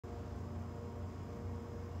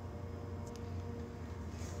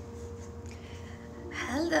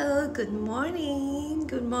Hello, good morning.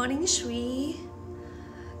 Good morning, Shri.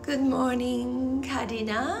 Good morning,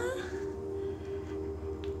 Kadina.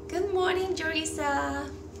 Good morning, Jorisa.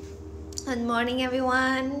 Good morning,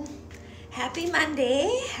 everyone. Happy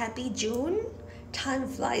Monday. Happy June. Time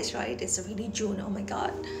flies, right? It's already June. Oh my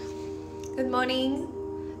God. Good morning.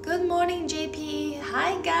 Good morning, JP.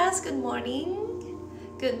 Hi, guys. Good morning.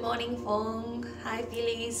 Good morning, Fong. Hi,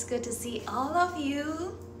 Phyllis. Good to see all of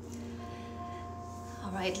you.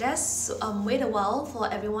 Alright, let's wait a while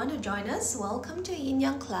for everyone to join us. Welcome to Yin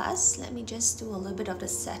Yang class. Let me just do a little bit of the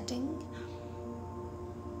setting.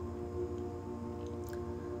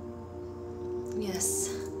 Yes,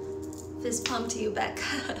 fist pump to you back.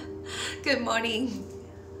 Good morning.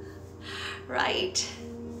 Right.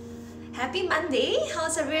 Happy Monday.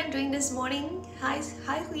 How's everyone doing this morning? Hi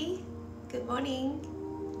Hui. Good morning.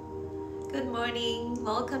 Good morning.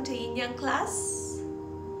 Welcome to Yin Yang class.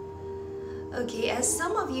 Okay, as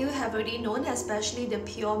some of you have already known, especially the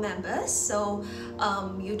pure members, so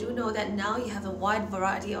you do know that now you have a wide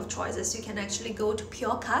variety of choices. You can actually go to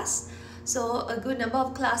pure class, so a good number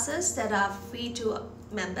of classes that are free to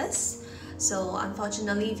members. So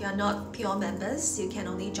unfortunately, if you are not pure members, you can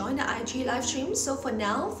only join the IG live stream. So for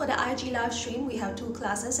now, for the IG live stream, we have 2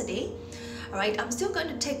 classes a day. Alright, I'm still going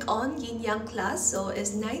to take on Yin Yang class, so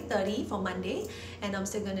it's 9:30 for Monday, and I'm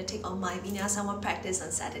still going to take on my Vinyasa practice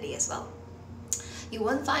on Saturday as well. You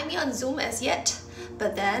won't find me on Zoom as yet,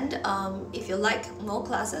 but then if you like more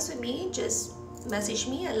classes with me, just message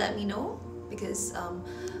me and let me know, because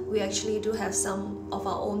we actually do have some of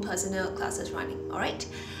our own personal classes running. All right,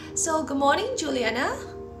 so good morning, Juliana.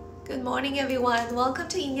 Good morning, everyone. Welcome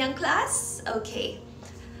to Yin Yang class. Okay,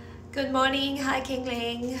 good morning. Hi, King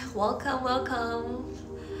Ling. Welcome, welcome.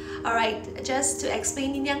 Alright, just to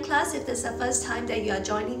explain Yin Yang class, if this is the first time that you are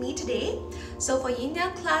joining me today. So for Yin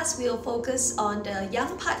Yang class, we'll focus on the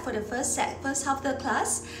Yang part for the first half of the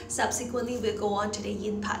class. Subsequently, we'll go on to the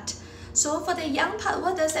Yin part. So for the Yang part,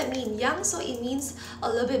 what does that mean? Yang, so it means a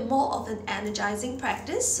little bit more of an energizing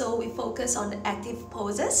practice. So we focus on the active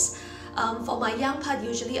poses. For my Yang part,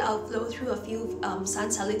 usually I'll flow through a few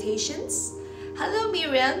sun salutations. Hello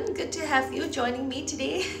Miriam, good to have you joining me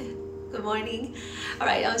today. Good morning.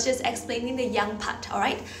 Alright, I was just explaining the Yang part.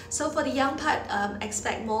 Alright, so for the Yang part,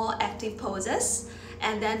 expect more active poses.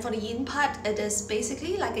 And then for the Yin part, it is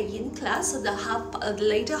basically like a Yin class. So the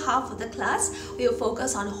later half of the class, we will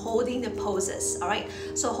focus on holding the poses. Alright,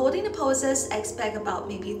 so holding the poses, expect about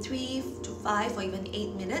maybe 3 to 5 or even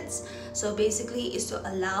 8 minutes. So basically is to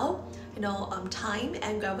allow, time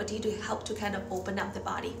and gravity to help to kind of open up the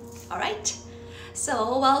body. Alright.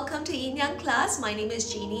 So welcome to Yin Yang class. My name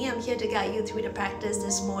is Jeanie. I'm here to guide you through the practice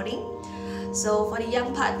this morning. So for the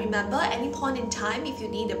Yang part, remember, any point in time, if you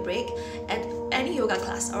need a break at any yoga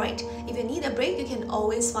class, alright? If you need a break, you can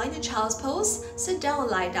always find a child's pose, sit down or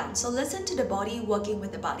lie down. So listen to the body working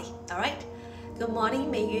with the body, alright? Good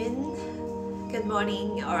morning, Mei Yun. Good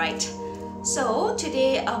morning, alright. So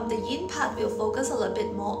today, the Yin part will focus a little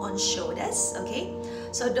bit more on shoulders, okay?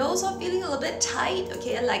 So those are feeling a little bit tight,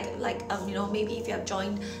 okay, maybe if you have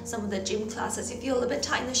joined some of the gym classes, you feel a little bit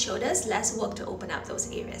tight in the shoulders, let's work to open up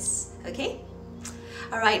those areas, okay?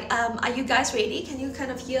 All right, are you guys ready? Can you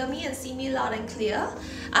kind of hear me and see me loud and clear?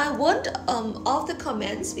 I won't off the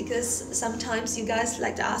comments because sometimes you guys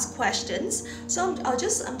like to ask questions. So I'm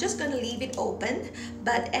just going to leave it open.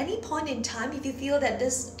 But any point in time, if you feel that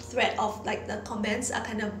this thread of like the comments are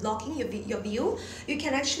kind of blocking your view, you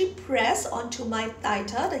can actually press onto my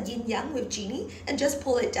title, the Yin Yang with Jeanie, and just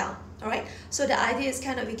pull it down. All right. So the idea is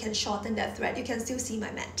kind of you can shorten that thread. You can still see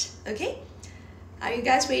my mat. Okay. Are you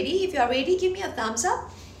guys ready? If you are ready, give me a thumbs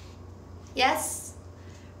up. Yes?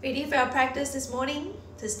 Ready for our practice this morning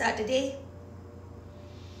to start the day?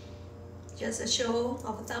 Just a show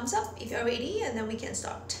of a thumbs up if you're ready, and then we can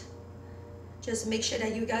start. Just make sure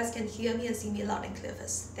that you guys can hear me and see me loud and clear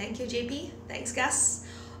first. Thank you, JP. Thanks, Gus.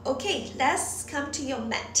 Okay, let's come to your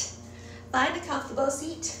mat. Find a comfortable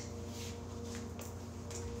seat.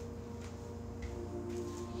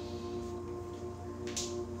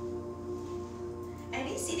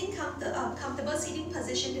 Any seating comfortable seating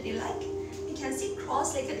position that you like. You can sit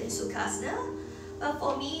cross-legged in Sukhasana. But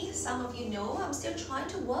for me, some of you know, I'm still trying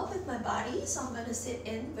to work with my body, so I'm going to sit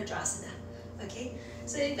in Vajrasana. Okay,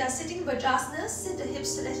 so if you are sitting in Vajrasana, sit the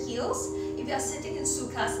hips to the heels. If you are sitting in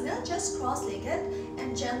Sukhasana, just cross-legged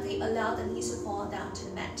and gently allow the knees to fall down to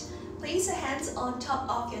the mat. Place your hands on top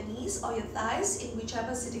of your knees or your thighs in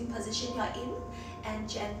whichever sitting position you are in, and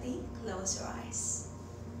gently close your eyes.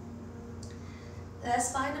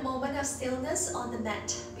 Let's find a moment of stillness on the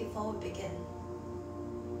mat before we begin.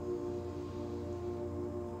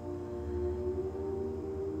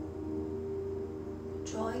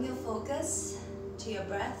 Drawing your focus to your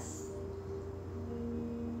breath.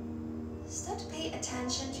 Start to pay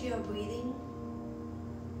attention to your breathing.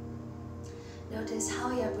 Notice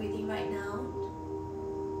how you are breathing right now.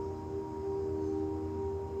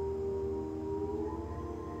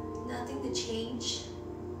 Nothing to change.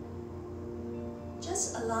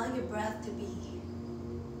 Just allow your breath to be.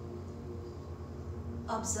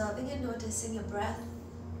 Observing and noticing your breath.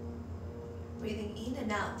 Breathing in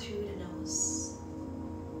and out through the nose.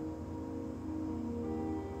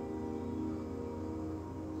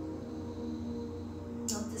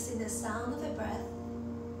 Noticing the sound of your breath.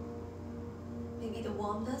 Maybe the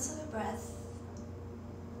warmness of your breath.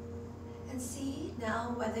 And see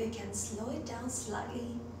now whether you can slow it down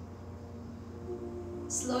slightly.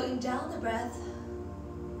 Slowing down the breath.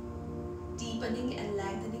 Deepening and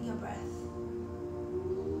lengthening your breath.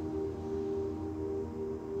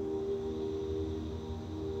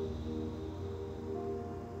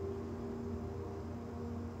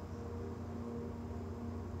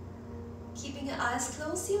 Keeping your eyes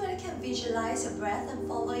closed, see whether you can visualize your breath and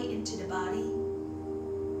follow it into the body.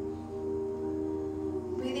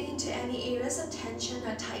 Breathing into any areas of tension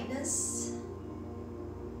or tightness.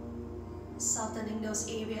 Softening those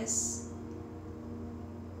areas.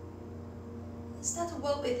 Start to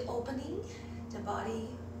work with opening the body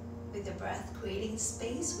with the breath, creating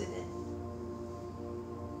space with it.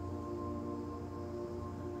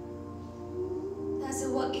 As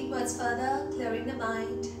you work inwards further, clearing the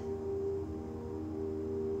mind.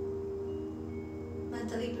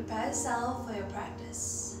 Mentally prepare yourself for your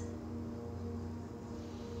practice.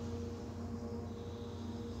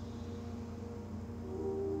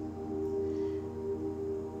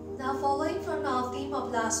 Now, following from our theme of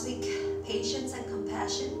last week, patience and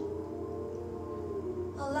compassion,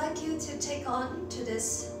 I'd like you to take on to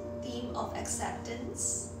this theme of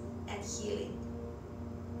acceptance and healing.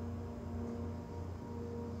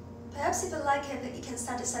 Perhaps if you like it, you can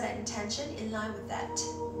start to set an intention in line with that.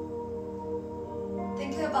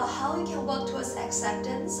 Thinking about how you can work towards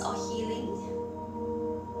acceptance or healing.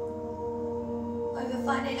 Or if you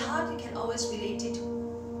find it hard, you can always relate it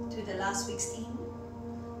to the last week's theme,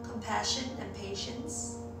 compassion and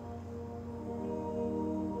patience.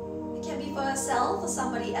 It can be for yourself or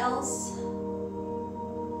somebody else.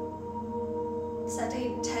 Set an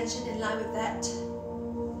intention in line with that.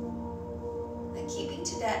 And keeping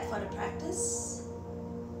to that for the practice.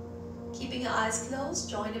 Keeping your eyes closed,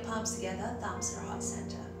 join your palms together, thumbs in the heart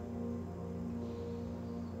center.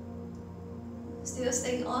 Still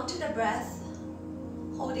staying on to the breath,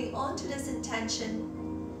 holding on to this intention,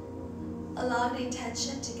 allowing the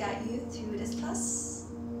intention to guide you through this class.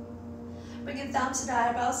 Bring your thumbs to the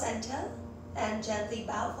eyebrow center and gently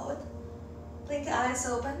bow forward. Blink your eyes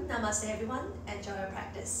open. Namaste everyone. Enjoy your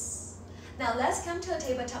practice. Now let's come to a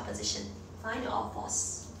tabletop position. Find your all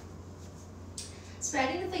fours.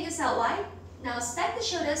 Spreading the fingers out wide. Now stack the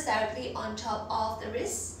shoulders directly on top of the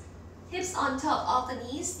wrists. Hips on top of the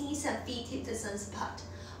knees. Knees and feet hip distance apart.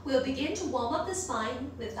 We'll begin to warm up the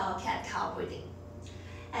spine with our cat-cow breathing.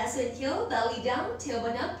 As you inhale, belly down,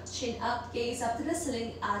 tailbone up, chin up, gaze up to the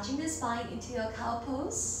ceiling, arching the spine into your cow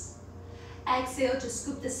pose. Exhale to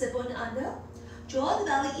scoop the sit bone under. Draw the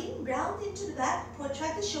belly in, round into the back,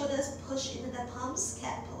 protract the shoulders, push into the palms,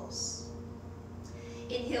 cat pose.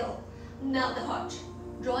 Inhale, melt the heart.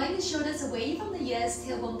 Drawing the shoulders away from the ears,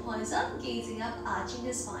 tailbone points up, gazing up, arching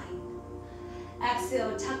the spine.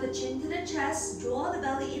 Exhale, tuck the chin to the chest, draw the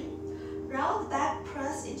belly in, round the back,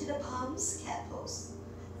 press into the palms, cat pose.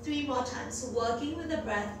 3 more times, working with the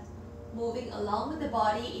breath, moving along with the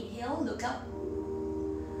body. Inhale, look up.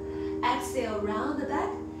 Exhale, round the back,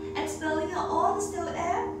 expelling out all the still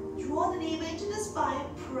air, draw the navel into the spine,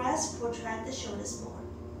 press, protract the shoulders more.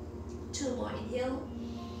 2 more, inhale.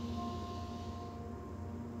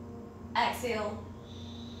 Exhale.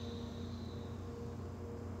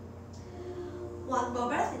 1 more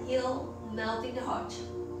breath, inhale, melting the heart.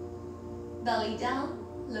 Belly down,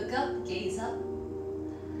 look up, gaze up.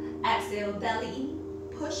 Exhale, belly in,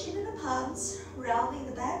 push into the palms, rounding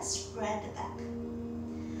the back, spread the back.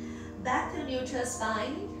 Back to the neutral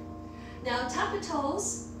spine. Now tuck the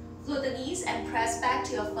toes, float the knees and press back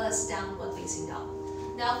to your first downward facing dog.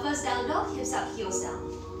 Now first down dog, hips up, heels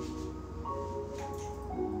down.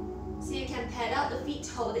 So you can pad out the feet,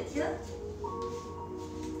 hold it here.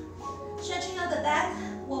 Stretching out the back,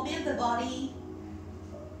 warming up the body.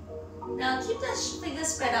 Now keep the fingers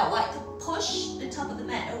spread out wide to push the top of the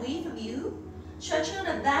mat away from you. Stretching out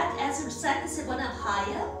the back as you set the sit bone up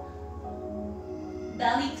higher.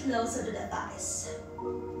 Belly closer to the thighs.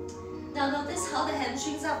 Now notice how the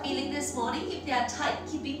hamstrings are feeling this morning. If they are tight,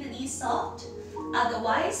 keeping the knees soft.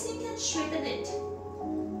 Otherwise, you can straighten it.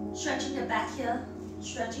 Stretching the back here,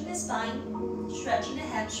 stretching the spine, stretching the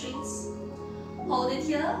hamstrings. Hold it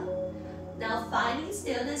here. Now finding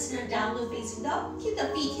stillness in a downward facing dog. Keep the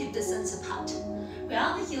feet hip distance apart.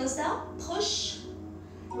 Round the heels down, push.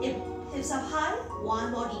 Hips up high,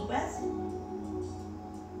 one more deep breath.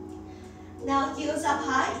 Now heels up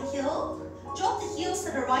high, inhale. Drop the heels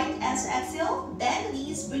to the right as you exhale. Bend the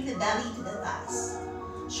knees, bring the belly to the thighs.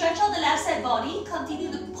 Stretch out the left side body.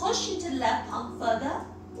 Continue to push into the left palm further.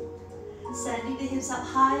 Sending the hips up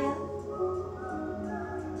higher.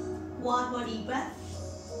 One more deep breath.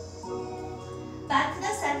 Back to the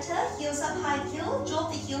center, heels up high, heel. Drop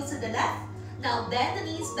the heels to the left. Now bend the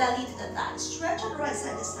knees, belly to the thighs. Stretch on the right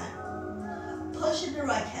side this time. Push in the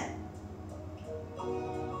right hand.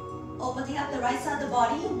 Opening up the right side of the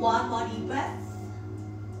body, one more deep breath.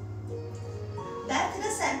 Back to the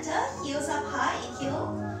center, heels up high,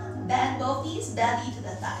 inhale. Bend both knees, belly to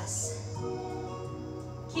the thighs.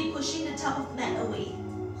 Keep pushing the top of the mat away.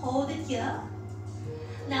 Hold it here.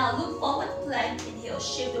 Now look forward, plank, inhale,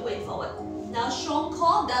 shift the weight forward. Now strong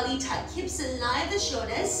core, belly tight, hips in line with the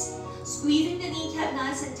shoulders. Squeezing the kneecap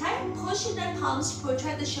nice and tight, pushing the palms to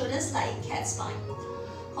protect the shoulders like cat spine.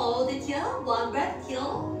 Hold it here, one breath,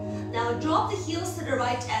 heel. Now drop the heels to the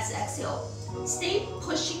right as you exhale. Stay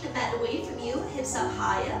pushing the mat away from you, hips up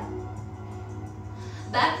higher.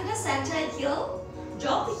 Back to the center and heel.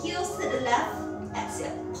 Drop the heels to the left,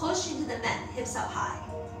 exhale. Push into the mat, hips up high.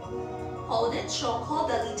 Hold it, strong core,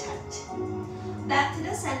 belly tight. Back to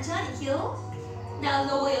the center and heel. Now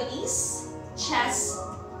lower your knees, chest,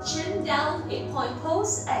 chin down, midpoint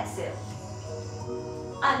pose, exhale.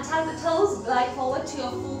 Untie the toes, glide forward to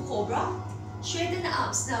your full cobra. Straighten the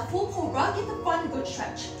arms. Now full cobra, give the front a good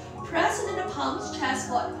stretch. Press into the palms, chest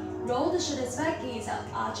forward. Roll the shoulders back, gaze up,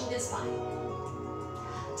 arching the spine.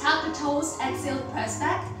 Tap the toes, exhale, press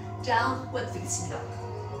back, downward facing dog.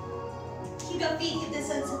 Keep your feet hip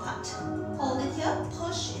distance apart. Hold it here,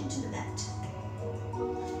 push into the mat.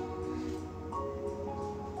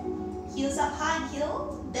 Heels up high,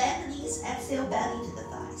 heel. Bend the knees, exhale, belly to the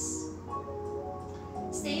thighs.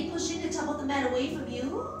 Stay pushing the top of the mat away from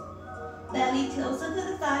you. Belly closer to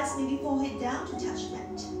the thighs, maybe forehead down to touch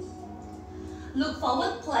mat. Look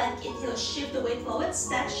forward, plank, inhale, shift the weight forward,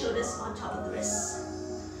 stack shoulders on top of the wrists.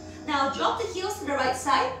 Now drop the heels to the right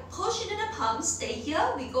side, push into the palms, stay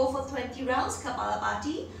here. We go for 20 rounds,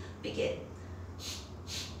 Kapalabhati, begin.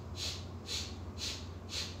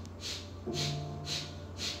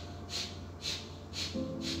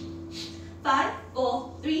 5,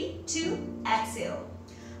 4, 3, 2, exhale.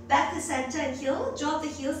 Back to center and heel, drop the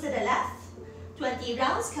heels to the left. 20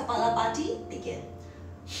 rounds, Kapalabhati, begin.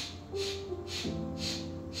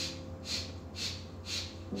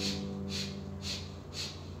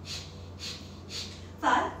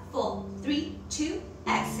 5, 4, 3, 2,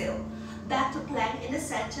 exhale. Back to plank in the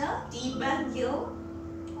center, deep breath, heel.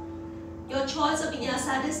 Your choice of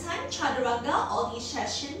vinyasa this time, chaturanga or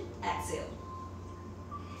Nishashin, exhale.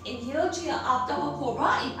 Inhale to your up dog or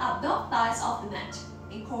cobra, in up dog, thighs off the mat.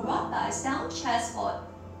 In cobra, thighs down, chest forward.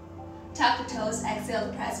 Tuck the toes, exhale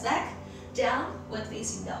to press back, downward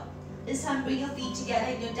facing dog. This time bring your feet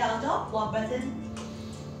together in your down dog, one breath in,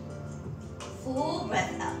 full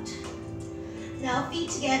breath out. Now feet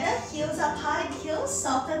together, heels up high, heels,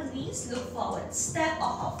 soften the knees, look forward, step or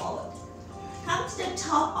hop forward. Come to the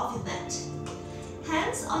top of your mat.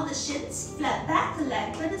 Hands on the shins, flat back,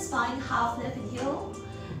 lengthen the spine, half lift, inhale.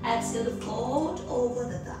 Exhale to fold over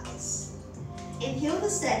the thighs. Inhale to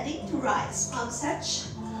standing to rise, palms touch,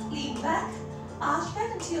 lean back, arch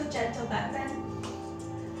back into your gentle back bend.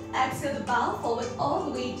 Exhale to bow forward all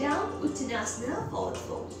the way down, Uttanasana, forward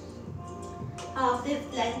fold. Half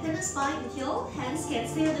lift, lengthen the spine, inhale, hands can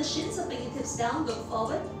stay on the shins or fingertips down, look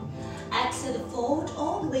forward. Exhale to fold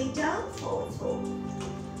all the way down, forward fold.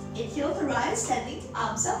 Inhale to rise, standing,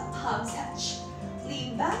 arms up, palms touch.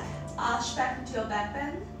 Lean back, arch back into your back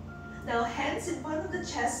bend. Now hands in front of the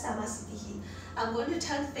chest, Samasthiti. I'm going to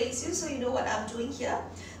turn face you so you know what I'm doing here.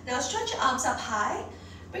 Now stretch your arms up high.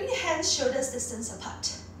 Bring the hands shoulders distance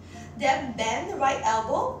apart. Then bend the right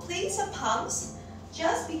elbow. Place your palms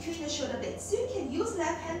just between the shoulder blades. So you can use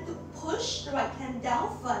left hand to push the right hand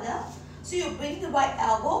down further. So you bring the right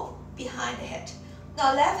elbow behind the head.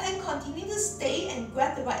 Now left hand continue to stay and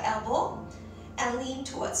grab the right elbow and lean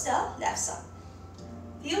towards the left side.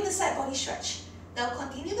 Feel the side body stretch. Now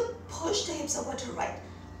continue to push the hips over to the right.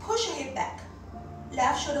 Push your hip back.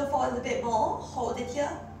 Left shoulder forward a little bit more. Hold it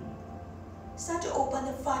here. Start to open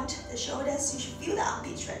the front, the shoulders. You should feel the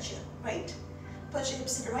armpit stretch here, right? Push your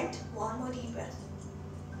hips to the right. One more deep breath.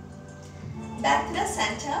 Back to the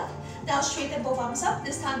center. Now straighten both arms up.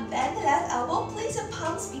 This time bend the left elbow. Place your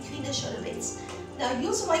palms between the shoulder blades. Now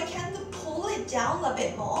use the right hand to pull it down a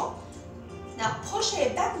bit more. Now push your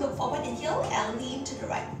head back, look forward, inhale, and lean to the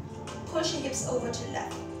right. Push your hips over to the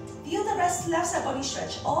left. Feel the left side body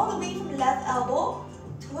stretch all the way from the left elbow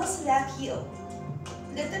towards the left heel.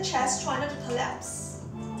 Lift the chest, try not to collapse.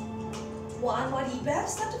 One more deep breath,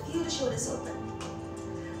 start to feel the shoulders open.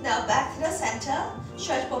 Now back to the center,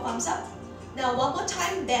 stretch both arms up. Now one more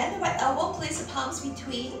time, bend the right elbow, place the palms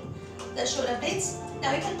between the shoulder blades.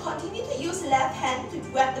 Now you can continue to use the left hand to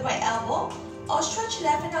grab the right elbow or stretch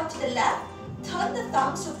left hand out to the left. Turn the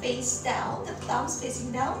thumbs to face down, the thumbs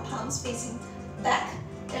facing down, palms facing back.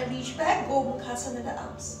 Then reach back, Go Mukhasana the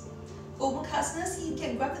arms. Go Mukhasana, so you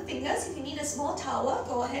can grab the fingers. If you need a small towel,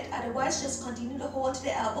 go ahead. Otherwise, just continue to hold to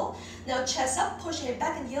the elbow. Now chest up, push head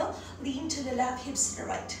back and heel. Lean to the left, hips to the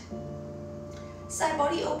right. Side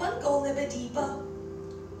body open, go a little bit deeper.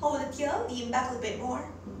 Hold it here, lean back a little bit more.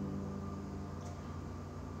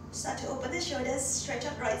 Start to open the shoulders, stretch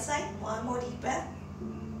up right side. One more deep breath.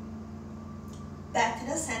 Back to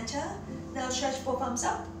the center. Now stretch both arms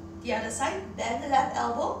up. The other side, bend the left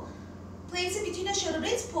elbow. Place it between the shoulder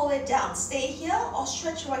blades, pull it down. Stay here or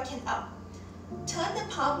stretch right hand up. Turn the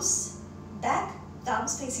palms back,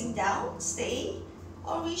 thumbs facing down. Stay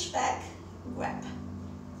or reach back, grab.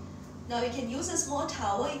 Now you can use a small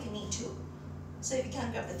towel if you need to. So if you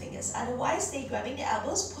can't grab the fingers. Otherwise, stay grabbing the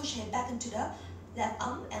elbows, push head back into the left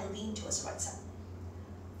arm and lean towards the right side.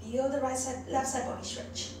 Feel the right side, left side body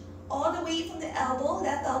stretch. All the way from the elbow,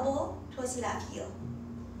 left elbow towards the left heel.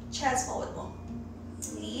 Chest forward more.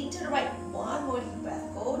 Lean to the right. One more deep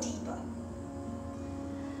breath. Go deeper.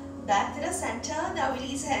 Back to the center. Now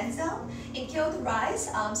release hands down. Inhale to rise.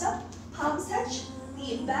 Arms up. Palms touch.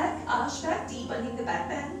 Lean back. Arch back. Deepening the back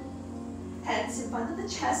bend. Hands in front of the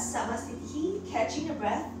chest. Samasthiti. Catching the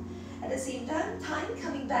breath. At the same time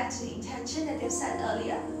coming back to the intention that they've set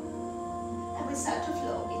earlier. And we start to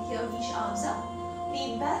flow. Inhale, reach arms up.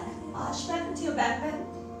 Lean back. Arch back into your back bend.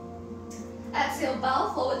 Exhale,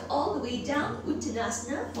 bow forward all the way down,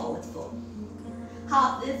 Uttanasana, forward fold.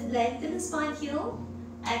 Half lift, lengthen the spine heel.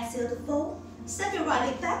 Exhale to fold. Step your right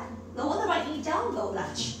leg back, lower the right knee down, low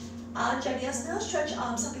lunge. Anjaneyasana, stretch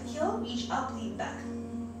arms up and heel, reach up, lean back.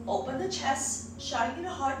 Open the chest, shining the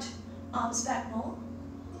heart, arms back more.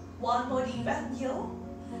 One more deep breath and heel.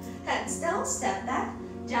 Hands down, step back,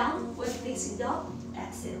 downward facing dog,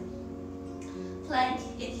 exhale. Plank,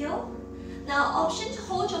 inhale. Now option to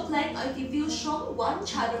hold your plank or if you feel strong, one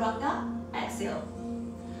chaturanga, exhale.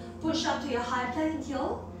 Push up to your high plank,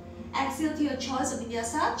 inhale. Exhale to your choice of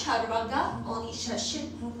vinyasa, chaturanga on each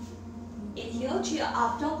session. Inhale to your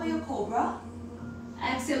up dog or your cobra.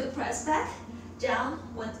 Exhale to press back,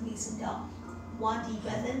 downward facing dog. One deep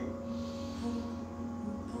breath in.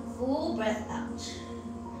 Full breath out.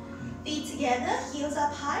 Feet together, heels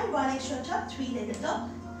up high, right leg stretch up, three-legged dog.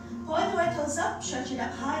 Point the right toes up, stretch it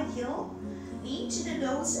up high and heel. Knee to the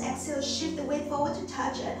nose, exhale, shift the weight forward to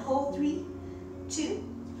touch and hold 3, 2,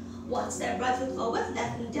 1. Step right foot forward,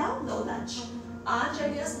 left knee down, low lunge.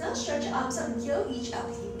 Anjaneyasana, stretch arms up and heel, reach up,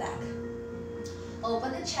 lean back.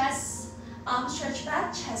 Open the chest, arms stretch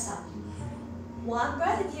back, chest up. One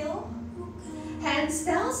breath and heel. Hands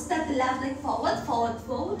down, step the left leg forward, forward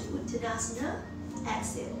fold, Uttanasana,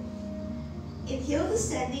 exhale. Inhale to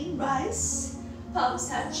standing, rise, palms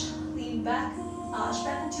touch, lean back, arch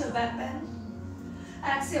back into your back bend.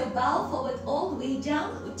 Exhale, bow forward all the way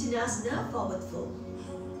down, Uttanasana, forward fold.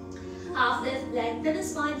 Half lift, lengthen the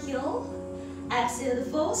spine, heel. Exhale to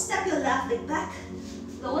fold, step your left leg back.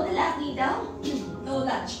 Lower the left knee down, no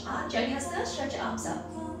lunge. Anjaneyasana, stretch your arms up.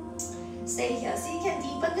 Stay here, so you can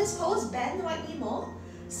deepen this pose, bend the right knee more.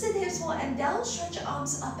 Sit hips more and down, stretch your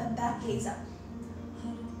arms up and back, gaze up.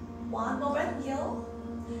 One more breath, heel.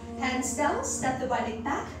 Hands down, step the right leg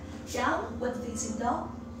back, downward facing dog,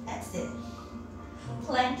 exhale.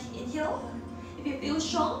 Plank, inhale. If you feel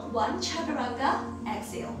strong, one chaturanga,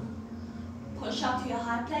 exhale. Push up to your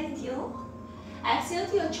high plank, inhale. Exhale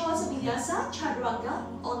to your choice of vinyasa, chaturanga,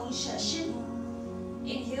 on each session.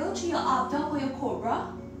 Inhale to your up dog or your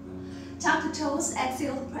cobra. Tuck the toes,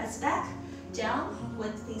 exhale to press back,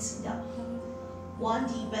 downward facing dog. One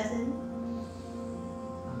deep breath in.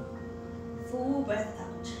 Full breath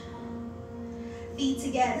out. Feet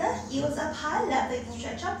together, heels up high, left leg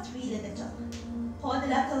stretch up, three-legged dog. Point the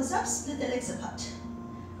left toes up, split the legs apart.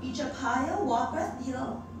 Reach up higher, one breath,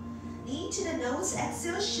 heel. Knee to the nose,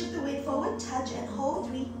 exhale, shift the weight forward, touch and hold,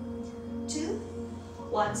 3, 2,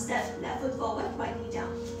 1. Step left foot forward, right knee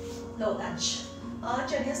down. Low lunge.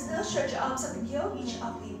 Anjaneyasana, stretch your arms up and heel, reach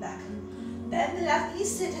up, lean back. Bend the left knee,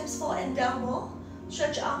 sit hips forward and down more.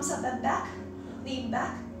 Stretch arms up and back. Lean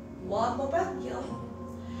back. One more breath, inhale.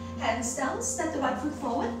 Hands down, step the right foot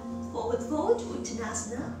forward. Forward fold,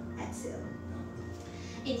 Uttanasana. Exhale.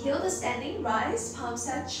 Inhale to standing, rise, palms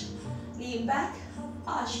touch. Lean back,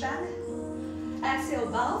 arch back. Exhale,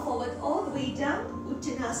 bow forward all the way down.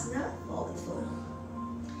 Uttanasana, forward fold.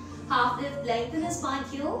 Half lift, lengthen the spine,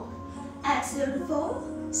 heel. Exhale to fold.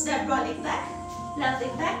 Step right leg back, left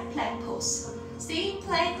leg back, plank pose. Stay in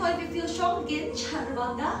plank, or if you feel strong again,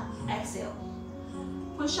 chaturanga. Exhale.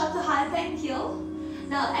 Push up to high plank, heel.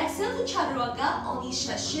 Now exhale to chaturanga, only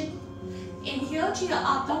stretch chin. Inhale to your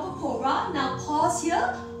up dog or cobra. Now pause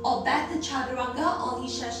here or back to chaturanga, only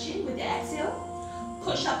stretch chin with the exhale.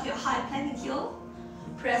 Push up your high plank, heel.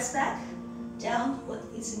 Press back, downward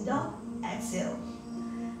facing dog. Exhale.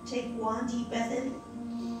 Take one deep breath in.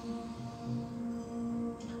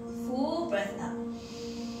 Full breath out.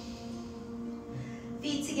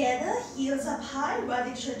 Feet together, heels up high, right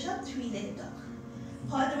leg stretch up, three-legged dog.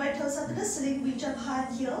 Point the right toes up to the ceiling, reach up high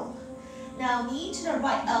and heel. Now knee to the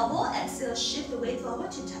right elbow, exhale, shift the weight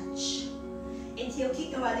forward to touch. Inhale,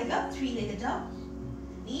 kick the right leg up, three-legged dog.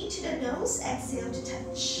 Knee to the nose, exhale to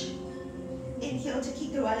touch. Inhale to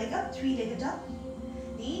kick the right leg up, three-legged dog.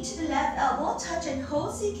 Knee to the left elbow, touch and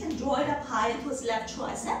hold so you can draw it up higher towards left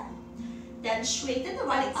tricep. Then straighten the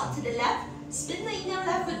right leg up to the left, spin the inner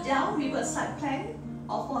left foot down, reverse side plank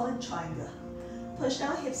or fallen triangle. Push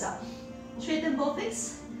down, hips up. Straighten both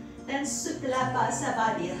legs, then sweep the left bicep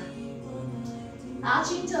idea.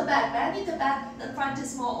 Arching to a back bend with the back, the front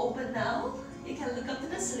is more open now. You can look up to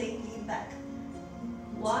the ceiling, lean back.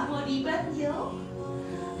 One more deep breath, inhale.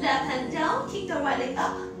 Left hand down, kick the right leg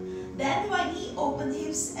up. Bend the right knee, open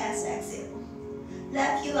hips as exhale.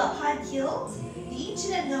 Left heel up, high heel. Knee to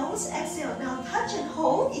the nose, exhale. Now touch and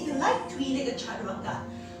hold if you like, three-legged chaturanga.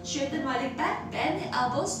 Straighten right leg back, bend the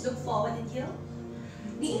elbows, look forward, inhale.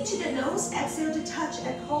 Knee to the nose, exhale to touch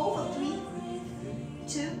and hold for 3,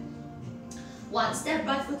 2, 1. Step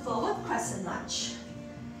right foot forward, crescent lunge.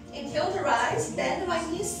 Inhale to rise, bend the right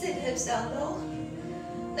knee, sit hips down low.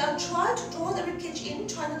 Now try to draw the ribcage in,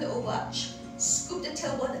 try not to overarch. Scoop the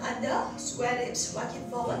tailbone under, square the hips, right hip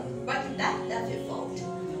forward, right hip back, left hip forward.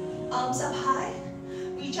 Arms up high,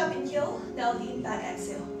 reach up, inhale, now lean back,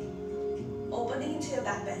 exhale. Opening into your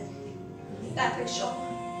back bend. Back leg short.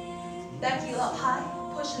 Back heel up high,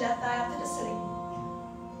 push left thigh up to the ceiling.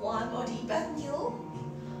 One more deep breath, inhale.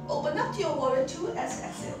 Open up to your warrior two as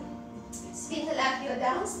exhale. Spin the left heel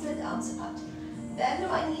down, split arms apart. Bend the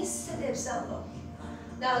right knees, sit the hips down low.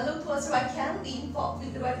 Now look towards the right hand, lean forward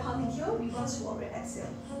with the right palm inhale, reverse warrior,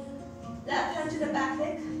 exhale. Left hand to the back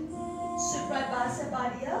leg, sweep right bicep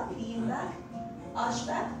idea, lean back, arch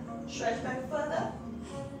back, stretch back further.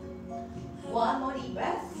 One more deep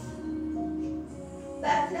breath.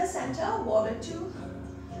 Back to the center, warrior two.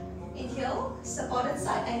 Inhale, supported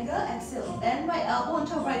side angle, exhale. Bend right elbow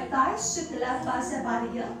onto right thigh, sweep the left bicep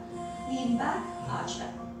idea, lean back, arch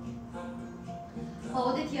back.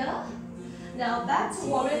 Hold it here. Now back to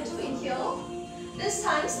warrior two, inhale. This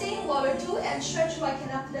time stay in warrior two and stretch right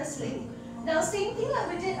hand up to the ceiling. Now same thing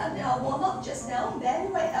like we did on our warm up just now. Bend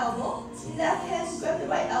the right elbow, left hand grab the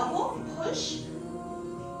right elbow, push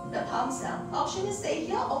the palms down. Option is stay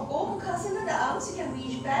here or go Mukasana the arms. You can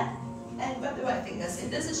reach back and grab the right fingers.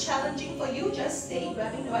 If this is challenging for you, just stay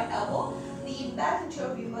grabbing the right elbow. Lean back into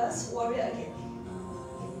a reverse warrior again.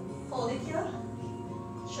 Hold it here.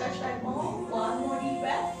 Stretch back more. One more deep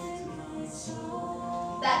breath.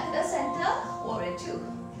 Back to the center, warrior two.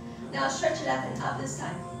 Now stretch left and up this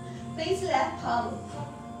time. Place left palm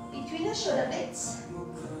between the shoulder blades.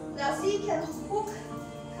 Now see you can hook,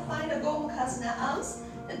 combine the Gomukhasana arms.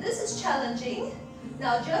 If this is challenging,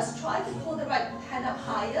 now just try to pull the right hand up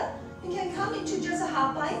higher. You can come into just a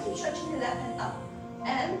half bind, keep stretching the left hand up.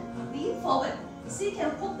 And lean forward. See you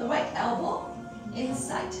can hook the right elbow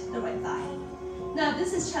inside the right thigh. Now if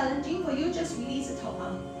this is challenging for you, just release the toe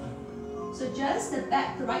arm. So just step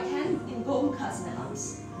back the right hand in Gomukhasana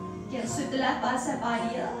arms. You can sweep the left bicep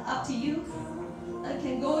idea, up to you. You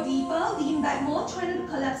can go deeper, lean back more, try not to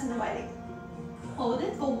collapse in the right leg. Hold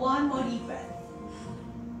it for one more deep breath.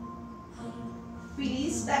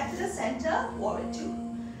 Release back to the center, warrior two.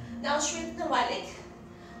 Now straighten the right leg.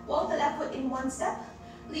 Walk the left foot in one step.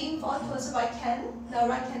 Lean forward towards the right hand. Now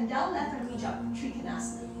right hand down, left hand reach up,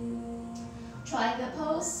 Trikonasana. Triangle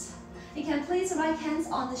pose. You can place the right hands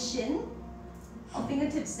on the shin. Or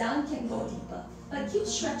fingertips down, you can go deeper. But keep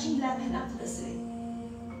stretching left hand up to the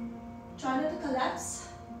ceiling. Try not to collapse.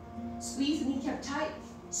 Squeeze the kneecap tight.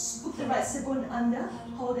 Scoop the right sit bone under.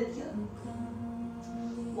 Hold it here.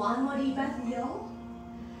 One more deep breath, inhale.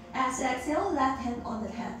 As you exhale, left hand on the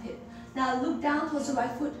left hip. Now look down towards the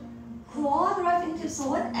right foot. Claw the right fingertips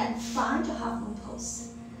forward and find your half moon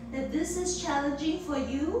pose. If this is challenging for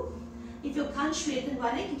you, if you can't straighten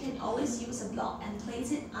right leg, you can always use a block and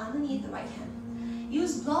place it underneath the right hand.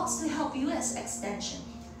 Use blocks to help you as extension.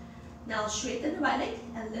 Now straighten the right leg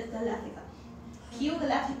and lift the left leg up. Heel the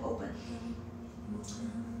left hip open.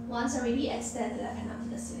 Once already, extend the left hand up to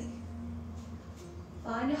the ceiling.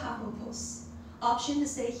 Find your half moon pose. Option to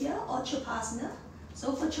stay here or Chapasana.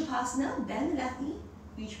 So for Chapasana, bend the left knee,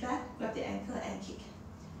 reach back, grab the ankle and kick.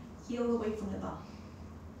 Heel away from the bum.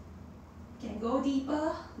 You can go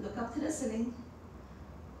deeper, look up to the ceiling.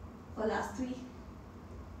 For last 3,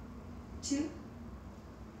 2,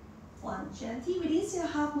 1. Gently release your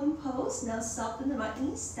half moon pose. Now soften the right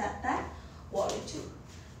knee, step back, warrior 2.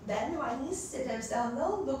 Bend the right knee, sit hips down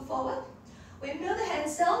low, look forward. Windmill the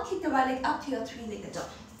hands down, kick the right leg up to your 3-legged dog.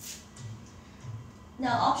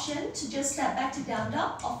 Now option to just step back to down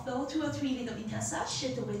dog or flow through a 3-legged vinyasa.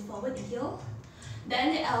 Shift the weight forward, inhale.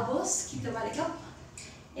 Bend the elbows, kick the right leg up.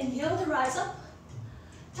 Inhale to rise up.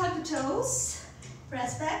 Tuck the toes,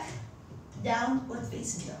 press back, downward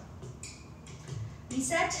facing dog.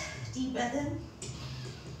 Reset, deep breath in.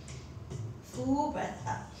 Full breath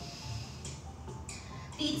up.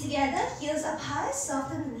 Feet together, heels up high,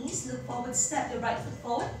 soften the knees, look forward, step your right foot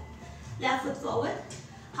forward, left foot forward,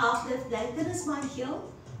 half lift, lengthen the spine,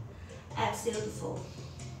 heel, exhale to fold.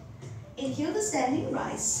 Inhale to standing,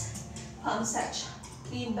 rise, palms touch,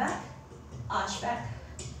 lean back, arch back.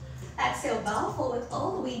 Exhale, bow forward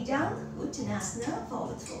all the way down, Uttanasana,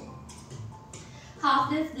 forward fold.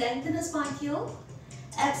 Half lift, lengthen the spine, heel,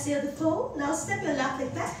 exhale to fold. Now step your left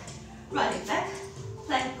leg back, right leg back,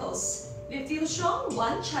 plank pose. If you feel strong,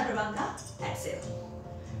 1 chaturanga, exhale.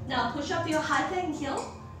 Now push up your high plank heel.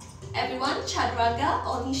 Everyone, chaturanga,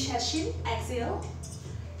 or nishashin, exhale.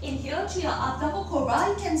 Inhale to your up double cobra.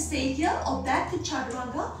 You can stay here or back to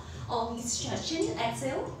chaturanga or nishashin,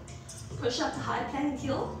 exhale. Push up the high plank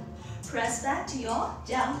heel. Press back to your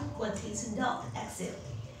downward facing dog, exhale.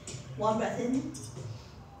 1 breath in,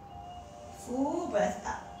 full breath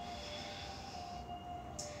up.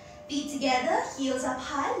 Feet together, heels up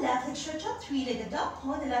high, left leg stretch up, 3-legged dog,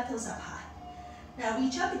 point the left toes up high. Now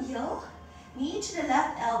reach up, inhale, knee to the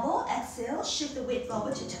left elbow, exhale, shift the weight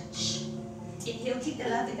forward to touch. Inhale, kick the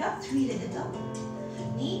left leg up, 3-legged dog.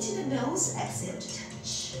 Knee to the nose, exhale to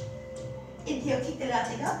touch. Inhale, kick the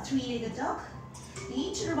left leg up, 3-legged dog.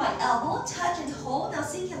 Knee to the right elbow, touch and hold. Now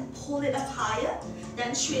see you can pull it up higher.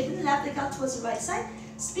 Then straighten the left leg out towards the right side.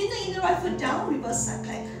 Spin the inner right foot down, reverse side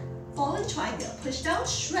plank. Falling triangle, push down,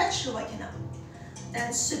 stretch the right hand up.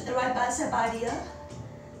 Then sweep the right bicep by the ear.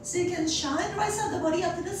 So you can shine the right side of the body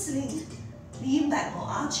up to the ceiling. Lean back more,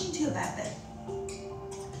 arching to your back bend.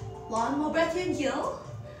 1 more breath here, inhale.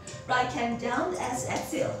 Right hand down as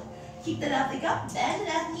exhale. Kick the left leg up, bend the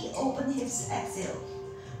left knee, open hips, exhale.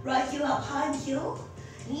 Right heel up high, inhale.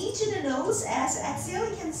 Knee to the nose as exhale.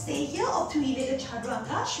 You can stay here or 3-legged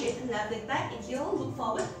chaturanga. Straighten left leg back, inhale, look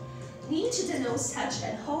forward. Knee to the nose, touch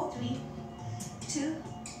and hold. 3, 2,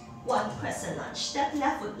 1. Crescent lunge. Step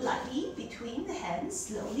left foot lightly between the hands.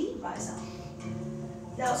 Slowly rise up.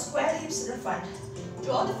 Now square the hips to the front.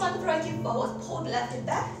 Draw the front of the right hip forward. Pull the left hip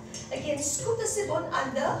back. Again, scoop the sit bone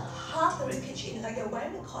under. Half the ribcage in like you're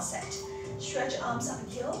wearing a corset. Stretch arms up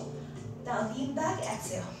and heel. Now lean back.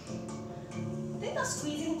 Exhale. Think of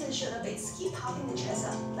squeezing into the shoulder blades. Keep popping the chest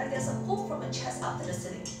up like there's a pull from the chest up to the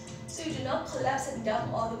ceiling. So you do not collapse and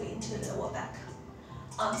dump all the way into the lower back.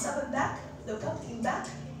 Arms up and back, look up, lean back.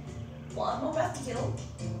 1 more breath, heel.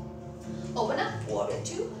 Open up, warrior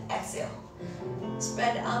 2, exhale.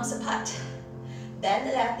 Spread the arms apart. Bend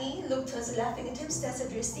the left knee, look towards the left fingertips, that's a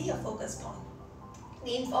drishti, your focus point.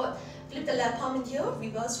 Lean forward, flip the left palm in here,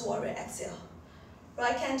 reverse warrior, exhale.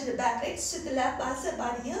 Right hand to the back leg, sweep the left bicep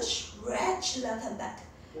by the ear, stretch the left hand back.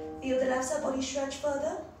 Feel the left side body stretch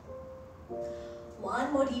further.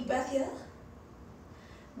 1 more deep breath here.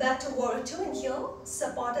 Back to warrior 2, inhale,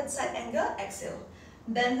 supported side angle, exhale.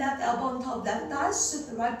 Bend left elbow on top left thigh, sweep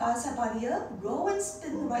the right bicep by the ear, roll and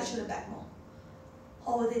spin the right shoulder back more.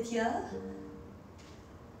 Hold it here.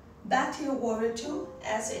 Back to your warrior 2,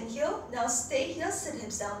 as you inhale. Now stay here, sit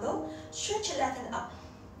hips down low, stretch your left hand up.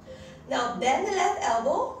 Now bend the left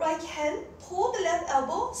elbow, right hand, pull the left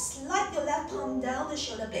elbow, slide your left palm down the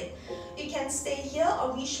shoulder blade. You can stay here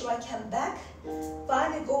or reach the right hand back.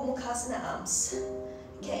 Find the Gomukhasana arms.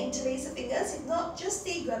 You can interlace the fingers, if not, just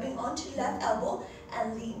stay grabbing onto the left elbow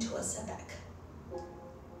and lean towards the back.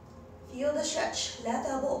 Feel the stretch, left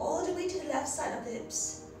elbow all the way to the left side of the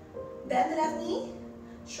hips. Bend the left knee,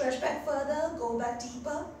 stretch back further, go back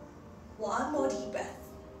deeper. 1 more deep breath.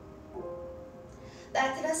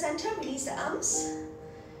 Back to the center, release the arms.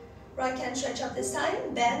 Right hand stretch up this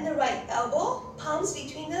time, bend the right elbow, palms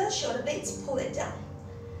between the shoulder blades, pull it down.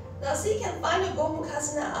 Now see, you can find your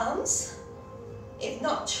Gomukhasana arms. If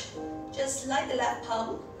not, just slide the left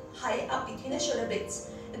palm high up between the shoulder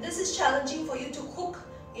blades. If this is challenging for you to hook,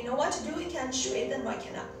 you know what to do, you can straighten right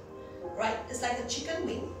hand up. Right, it's like a chicken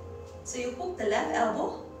wing. So you hook the left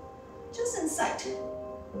elbow just inside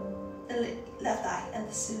the left thigh and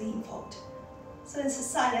lean forward. So it's a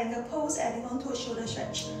side angle pose, adding on to a shoulder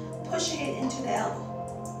stretch. Push your head into the elbow.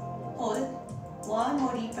 Hold it. One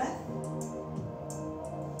more deep breath.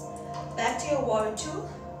 Back to your warrior two.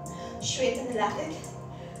 Straighten the left leg.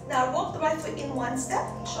 Now walk the right foot in one step.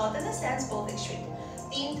 Shorten the stance, both legs straight.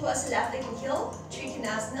 Lean towards the left leg and heel.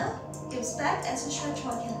 Trikonasana. Hips back as you stretch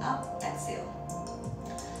right hand up. Exhale.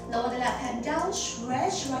 Lower the left hand down.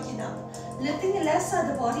 Stretch right hand up. Lifting the left side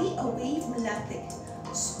of the body away from the left leg.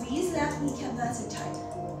 Squeeze left kneecap nice and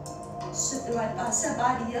tight. Sweep the right bicep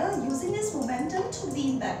by the ear, using this momentum to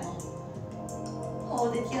lean back more.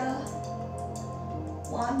 Hold it here.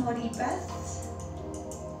 One more deep breath.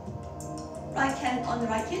 Right hand on the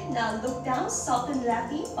right hip. Now look down, soften the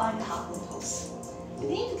left knee, find the half moon pose. If you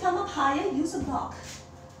need to come up higher, use a block.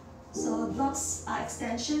 So blocks are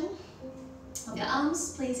extension of your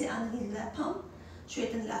arms. Place it underneath the left palm.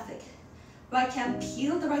 Straighten the left leg. Right hand,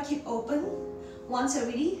 peel the right hip open. Once you're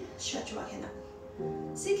ready, stretch your right hand up.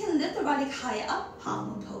 So you can lift the right leg higher up, half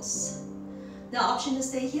moon pose. Now option to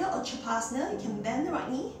stay here or Chapasana, you can bend the right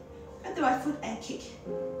knee, grab the right foot and kick.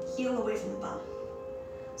 Heel away from the bum.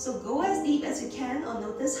 So go as deep as you can or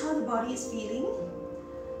notice how the body is feeling.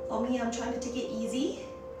 For me, I'm trying to take it easy.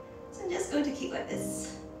 So I'm just going to kick like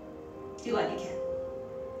this. Do what you can.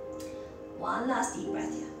 One last deep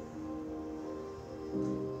breath here.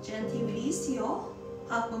 Gently release to your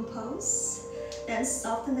half moon pose. Then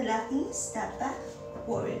soften the left knee, step back,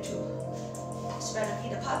 warrior two. Spread the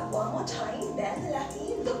feet apart one more time, bend the left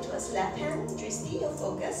knee, look towards the left hand, Dristi, your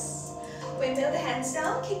focus. Windmill the hands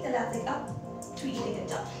down, kick the left leg up, three-legged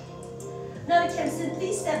dog. Now you can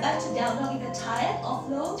simply step back to down dog if you're tired, or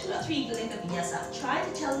flow to a three-legged vinyasa. Try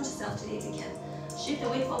to challenge yourself today if you can. Shift the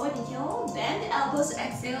weight forward, inhale, bend the elbows,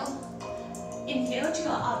 exhale. Inhale to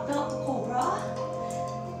your up dog, cobra.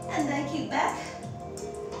 And then kick back.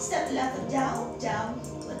 Step the left foot down, down,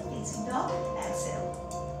 with facing dog, exhale.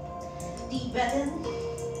 Deep breath in,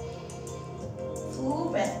 full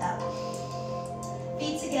breath out.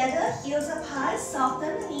 Feet together, heels up high,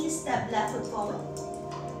 soften the knees, step left foot forward,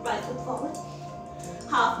 right foot forward.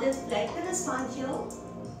 Half lift, lengthen the spine, heel,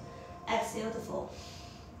 exhale to fold.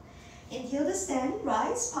 Inhale to stand,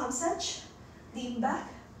 rise, palm touch, lean back,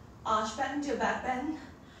 arch back into your back bend.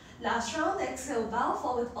 Last round, exhale, bow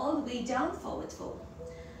forward all the way down, forward fold.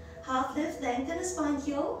 Half lift, lengthen the spine,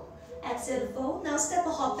 heel, exhale to fold. Now step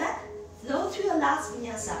a hop back, flow through your last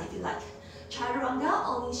vinyasa if you like. Chaturanga,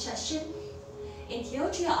 only session.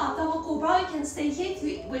 Inhale to your up dog cobra, you can stay here if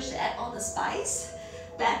you wish to add on the spice.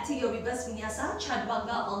 Back to your reverse vinyasa,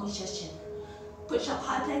 chaturanga, only session. Push up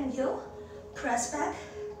high plank heel, press back,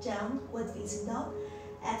 downward facing dog.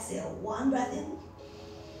 Exhale, one breath in,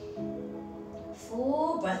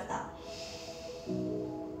 full breath out.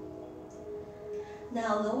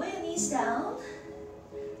 Now lower your knees down,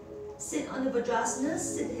 sit on the Vajrasana,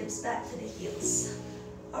 sit hips back to the heels.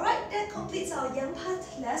 Alright, that completes our yang part.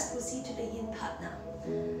 Let's proceed to the yin part now.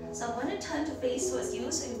 So I'm going to turn to face towards you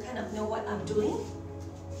so you kind of know what I'm doing.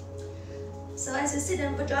 So as you sit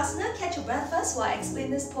in Vajrasana, catch your breath first while I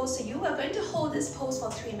explain this pose to you. We're going to hold this pose for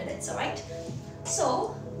 3 minutes, alright?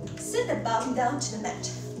 So, sit the bum down to the mat.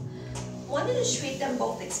 I want you to straighten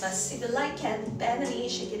both legs first. If you like, can bend the knee,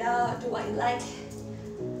 shake it out, do what you like.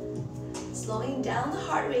 Slowing down the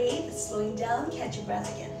heart rate, slowing down, catch your breath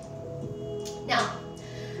again. Now,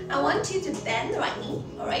 I want you to bend the right knee,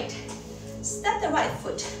 alright? Step the right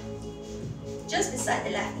foot just beside the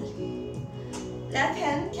left knee. Left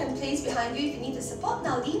hand can place behind you if you need the support.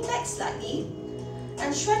 Now lean back slightly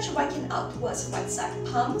and stretch your right hand out towards the right side.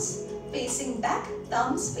 Palms facing back,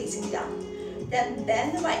 thumbs facing down. Then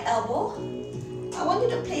bend the right elbow. I want you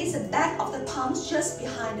to place the back of the palms just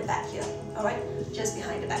behind the back here, alright? Just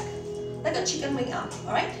behind the back. Like a chicken wing arm,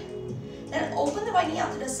 alright? Then open the right knee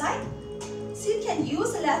out to the side. So you can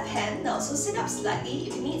use the left hand now, so sit up slightly.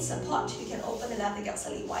 If you need support, you can open the left leg up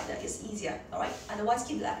slightly wider, it's easier, alright? Otherwise,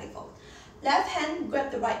 keep the left leg forward. Left hand,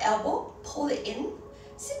 grab the right elbow, pull it in.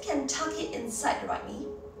 So you can tuck it inside the right knee,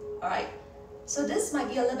 alright? So this might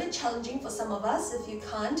be a little bit challenging for some of us. If you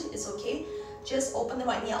can't, it's okay. Just open the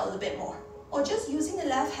right knee out a little bit more. Or just using the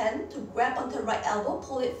left hand to grab onto the right elbow,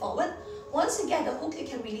 pull it forward. Once you get the hook, you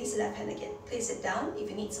can release the left hand again. Place it down if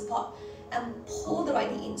you need support and pull the right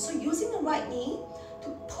knee in. So using the right knee to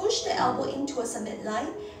push the elbow in towards the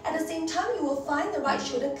midline. At the same time, you will find the right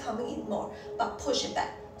shoulder coming in more, but push it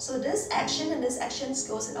back. So this action and this action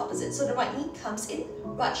goes in opposite. So the right knee comes in,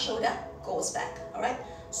 right shoulder goes back, all right?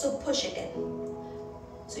 So push it in.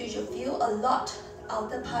 So you should feel a lot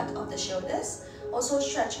outer part of the shoulders, also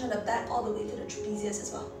stretching on the back all the way to the trapezius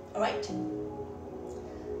as well, all right?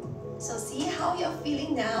 So see how you're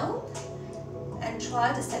feeling now and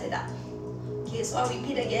try to set it up. Okay, so I'll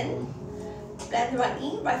repeat again. Bend the right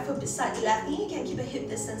knee, right foot beside the left knee. You can keep a hip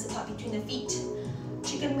distance apart between the feet.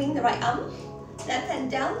 Chicken wing the right arm, left hand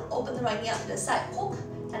down, open the right knee out to the side, hook,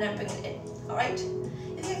 and then bring it in, all right?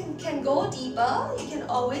 If you can go deeper, you can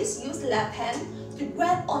always use the left hand to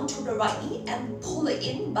grab onto the right knee and pull it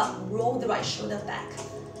in, but roll the right shoulder back,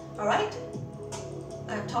 all right?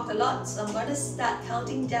 I've talked a lot, so I'm going to start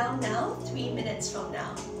counting down now, 3 minutes from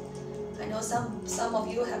now. I know some of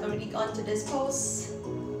you have already gone to this pose.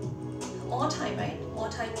 More time, right? More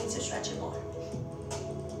time means you stretch it more.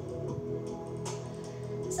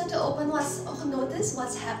 So to open, notice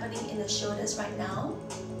what's happening in the shoulders right now.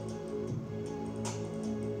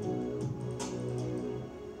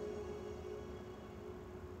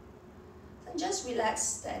 And just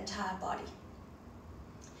relax the entire body.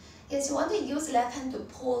 Yes, you want to use left hand to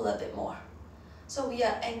pull a little bit more. So we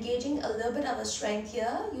are engaging a little bit of a strength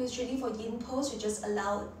here. Usually for yin pose, you just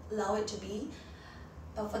allow it to be.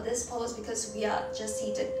 But for this pose, because we are just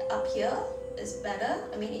seated up here, is better.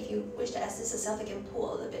 I mean, if you wish to assist yourself, you can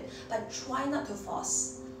pull a little bit, but try not to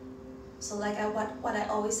force. So like what I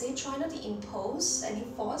always say, try not to impose any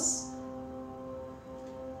force.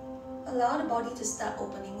 Allow the body to start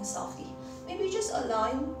opening softly. Maybe just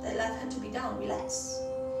allowing the left hand to be down, relax.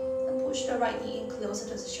 And push the right knee in closer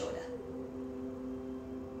to the shoulder.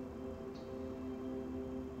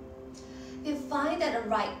 If you find that the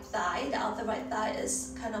right thigh, the outer right thigh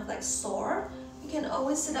is kind of like sore, you can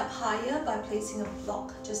always sit up higher by placing a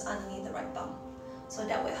block just underneath the right bum. So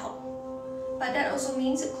that will help. But that also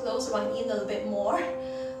means you close the right knee a little bit more,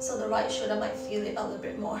 so the right shoulder might feel it a little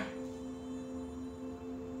bit more.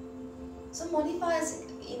 So modify as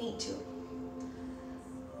you need to.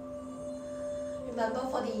 Remember,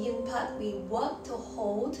 for the yin part, we work to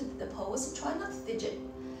hold the pose. Try not to fidget.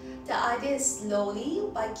 The idea is slowly,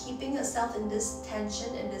 by keeping yourself in this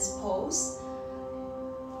tension, in this pose,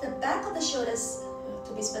 the back of the shoulders,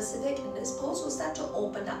 to be specific, in this pose will start to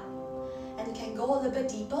open up. And you can go a little bit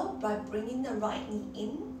deeper by bringing the right knee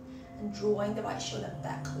in and drawing the right shoulder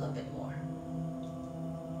back a little bit more.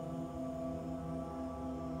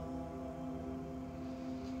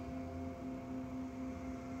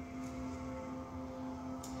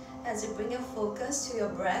 As you bring your focus to your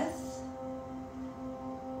breath,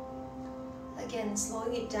 again,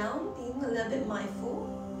 slowing it down, being a little bit mindful.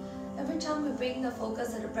 Every time we bring the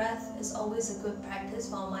focus to the breath is always a good practice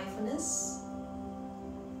for mindfulness.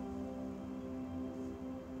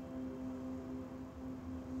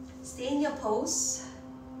 Stay in your pose.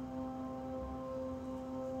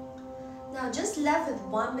 Now just left with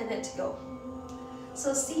 1 minute to go.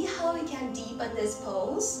 So see how we can deepen this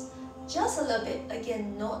pose. Just a little bit,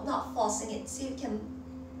 again, not forcing it. See if you can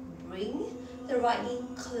bring the right knee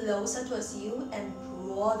closer towards you and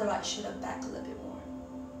draw the right shoulder back a little bit more.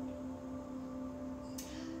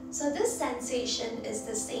 So this sensation is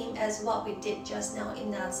the same as what we did just now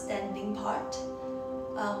in the standing part,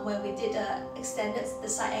 where we did extended the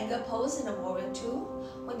side angle pose in a warrior 2,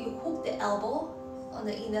 when you hook the elbow on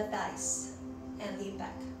the inner thighs and lean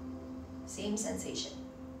back. Same sensation.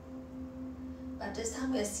 But this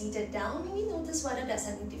time we are seated down. Maybe notice whether there's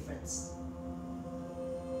any difference.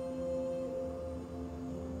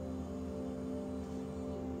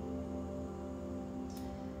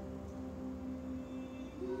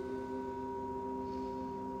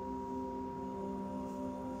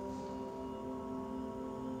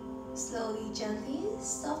 Slowly, gently,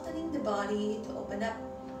 softening the body to open up.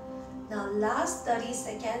 Now last 30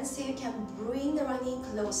 seconds, so you can bring the right knee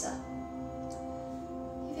closer.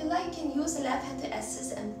 If you like, you can use the left hand to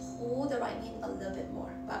assist and pull the right knee a little bit more.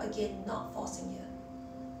 But again, not forcing here.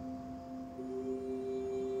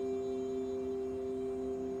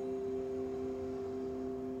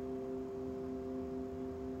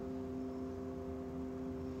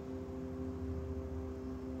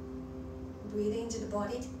 Breathing into the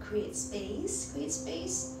body to create space. Create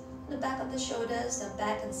space on the back of the shoulders, the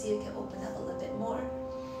back, and see if you can open up a little bit more.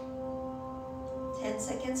 10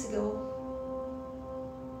 seconds to go.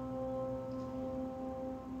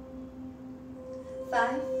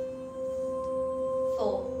 5,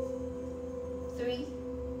 4, 3,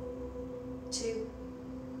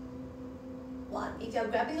 1. If you're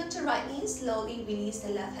grabbing onto right knee, slowly release the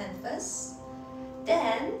left hand first.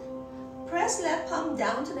 Then press left palm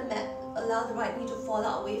down to the mat. Allow the right knee to fall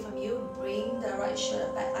out away from you. Bring the right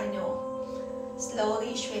shoulder back. I know.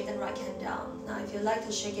 Slowly straighten right hand down. Now if you like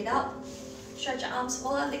to shake it out, stretch your arms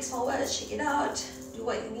forward, legs forward, shake it out. Do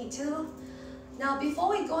what you need to. Now before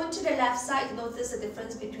we go into the left side, notice the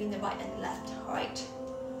difference between the right and the left. Alright.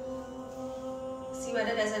 See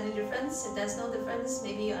whether there's any difference. If there's no difference,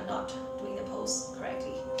 maybe you're not doing the pose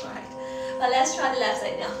correctly. Alright. But let's try the left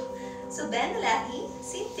side now. So bend the left knee,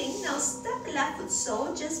 same thing. Now step the left foot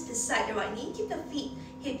sole just beside the right knee. Keep the feet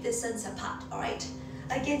hip distance apart, alright?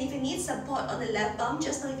 Again, if you need support on the left bum,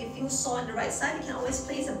 just now if you feel sore on the right side, you can always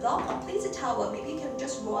place a block or place a towel. Maybe you can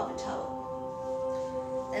just roll up a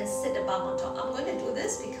towel. Then sit the bum on top. I'm going to do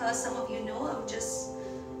this because some of you know I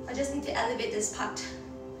just need to elevate this part.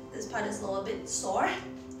 This part is a little bit sore,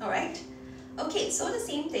 alright? Okay, so the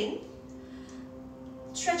same thing.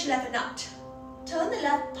 Stretch left and out. Turn the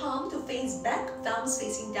left palm to face back, thumbs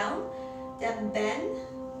facing down. Then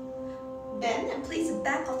bend and place the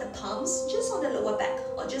back of the palms just on the lower back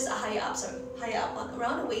or just higher up,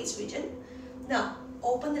 around the waist region. Now,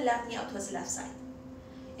 open the left knee out towards the left side.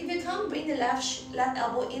 If you can't bring the left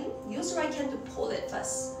elbow in, use the right hand to pull it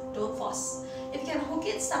first. Don't force. If you can hook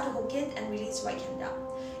it, start to hook it and release right hand down.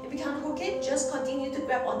 If you can't hook it, just continue to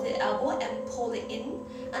grab onto the elbow and pull it in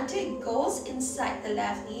until it goes inside the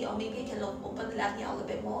left knee, or maybe you can open the left knee out a little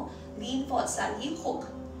bit more. Lean forward slightly, hook,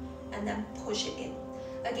 and then push it in.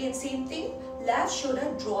 Again, same thing, left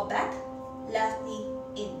shoulder draw back, left knee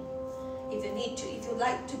in. If you need to, if you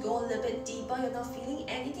like to go a little bit deeper, you're not feeling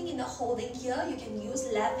anything in the holding here, you can use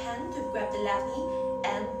left hand to grab the left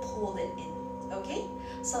knee and pull it in, okay?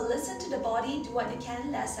 So listen to the body, do what you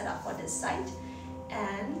can. Let's set up for this side.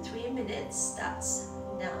 And 3 minutes starts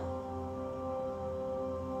now.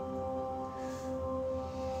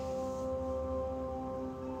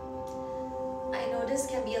 I know this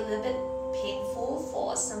can be a little bit painful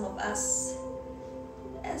for some of us,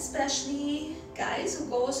 especially guys who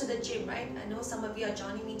go to the gym, right? I know some of you are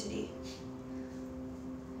joining me today.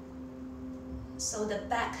 So the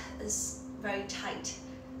back is very tight.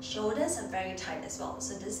 Shoulders are very tight as well.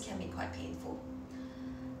 So this can be quite painful.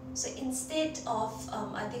 So instead of,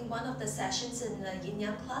 I think one of the sessions in the Yin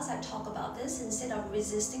Yang class, I talk about this. Instead of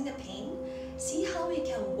resisting the pain, see how you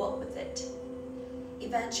can work with it.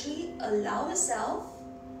 Eventually, allow yourself,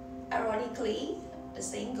 ironically, the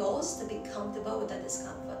saying goes, to be comfortable with the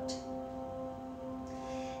discomfort.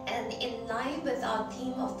 And in line with our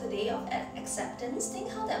theme of today of acceptance,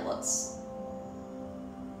 think how that works.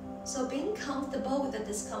 So being comfortable with the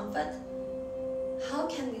discomfort, how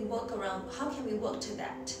can we work around, how can we work to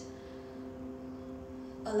that?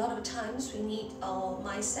 A lot of times we need our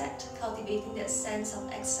mindset, cultivating that sense of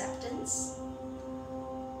acceptance.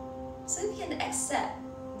 So you can accept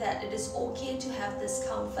that it is okay to have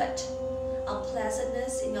discomfort,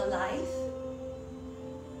 unpleasantness in your life.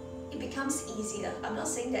 It becomes easier. I'm not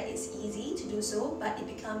saying that it's easy to do so, but it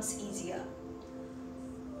becomes easier.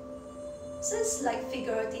 So it's like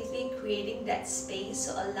figuratively creating that space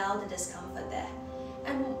to allow the discomfort there.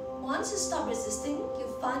 And once you stop resisting, you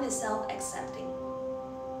find yourself accepting.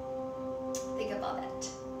 Think about that.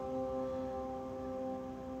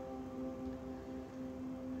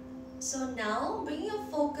 So now, bring your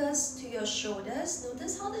focus to your shoulders.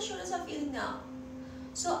 Notice how the shoulders are feeling now.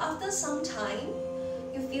 So after some time,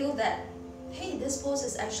 you feel that, hey, this pose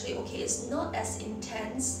is actually okay. It's not as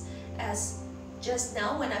intense as just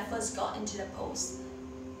now when I first got into the pose.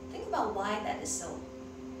 Think about why that is so.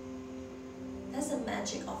 That's the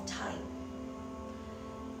magic of time.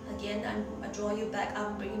 Again, I draw you back,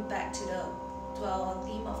 I'm bringing back to our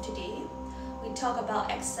theme of today. We talk about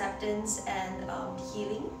acceptance and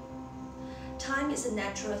healing. Time is a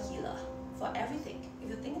natural healer for everything, if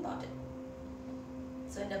you think about it.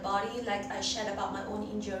 So in the body, like I shared about my own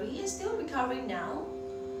injury, is still recovering now.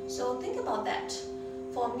 So think about that.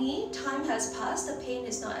 For me, time has passed, the pain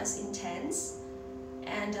is not as intense.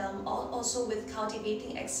 And also with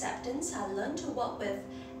cultivating acceptance, I learned to work with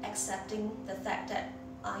accepting the fact that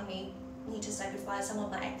I may need to sacrifice some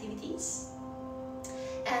of my activities.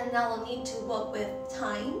 And now I'll need to work with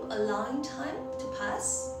time, allowing time to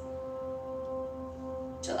pass,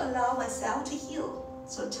 to allow myself to heal.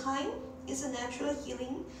 So time is a natural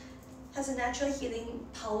healing, has a natural healing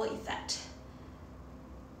power effect.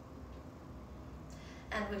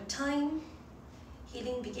 And with time,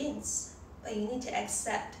 healing begins. But you need to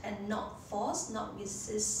accept and not force, not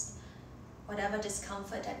resist whatever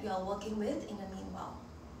discomfort that you are working with in the meanwhile.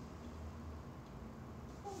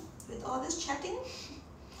 With all this chatting,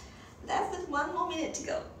 left with 1 more minute to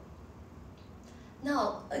go.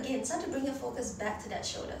 Now, again, start to bring your focus back to that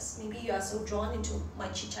shoulders. Maybe you are so drawn into my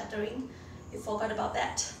chit-chattering, you forgot about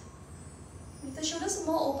that. If the shoulders are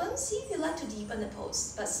more open, see if you like to deepen the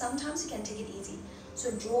pose, but sometimes you can take it easy.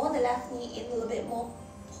 So draw the left knee in a little bit more,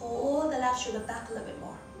 pull the left shoulder back a little bit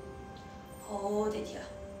more. Hold it here.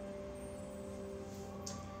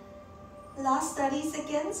 Last 30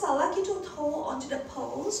 seconds, I'd like you to hold onto the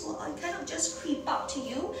pose. Well, I kind of just creep up to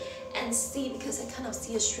you and stay because I kind of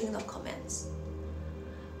see a string of comments.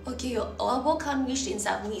 Okay, your elbow can't reach the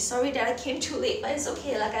inside of me. Sorry that I came too late, but it's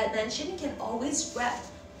okay. Like I mentioned, you can always grab.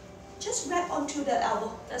 Just grab onto the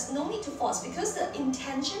elbow. There's no need to force because the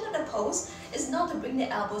intention of the pose is not to bring the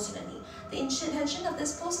elbows to the knee. The intention of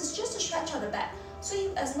this pose is just to stretch out the back. So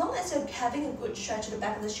as long as you're having a good stretch to the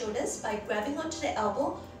back of the shoulders, by grabbing onto the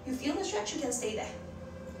elbow, you feel the stretch, you can stay there.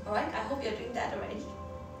 Alright, I hope you're doing that already.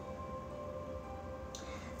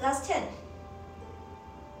 Last 10.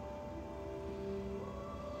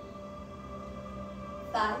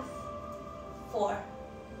 5, 4,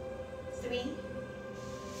 3,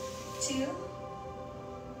 2,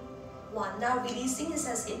 1. Now releasing is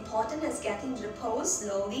as important as getting to the pose.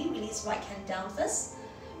 Slowly release right hand down first.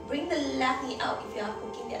 Bring the left knee out if you are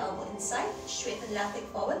hooking the elbow inside. Straighten the left leg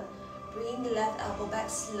forward. Bring the left elbow back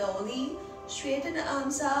slowly. Straighten the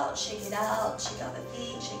arms out. Shake it out. Shake out the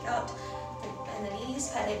feet. Shake out. Bend the knees.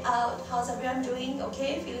 Pat it out. How's everyone doing?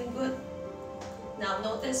 Okay? Feeling good? Now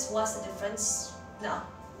notice what's the difference. Now,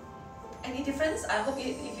 any difference? I hope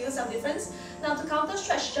you feel some difference. Now to counter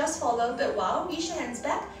stretch just for a little bit while. Reach your hands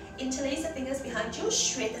back. Interlace the fingers behind you.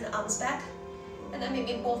 Straighten the arms back. And then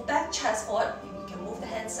maybe move back, chest forward. You can move the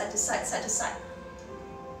hands side to side, side to side.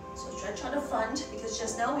 So stretch on the front because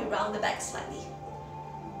just now we round the back slightly.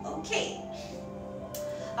 Okay.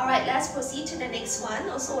 Alright, let's proceed to the next one.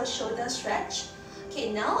 Also a shoulder stretch.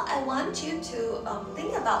 Okay, now I want you to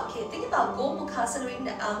think about Gomukhasana,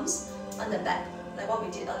 the arms on the back, like what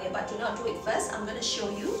we did earlier, but do not do it first. I'm going to show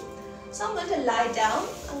you. So I'm going to lie down.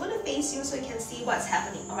 I'm going to face you so you can see what's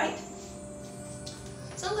happening, alright?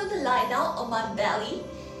 So I'm going to lie down on my belly.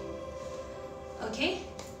 Okay?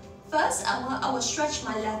 First, I will stretch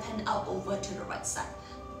my left hand out over to the right side.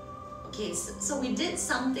 Okay, so we did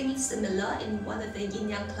something similar in one of the yin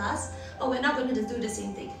yang class, but we're not going to do the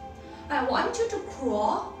same thing. I want you to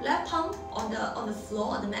crawl, left palm on the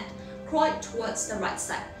floor, on the mat. Crawl it towards the right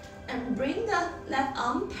side. And bring the left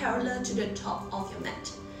arm parallel to the top of your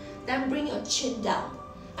mat. Then bring your chin down.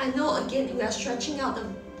 I know again we are stretching out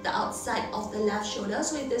the outside of the left shoulder,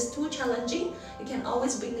 so if it's too challenging, you can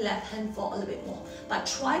always bring the left hand for a little bit more. But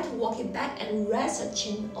try to walk it back and rest your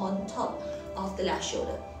chin on top of the left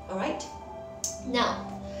shoulder. Alright?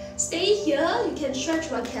 Now, stay here, you can stretch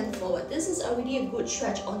right hand forward. This is already a good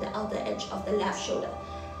stretch on the outer edge of the left shoulder.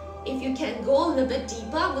 If you can go a little bit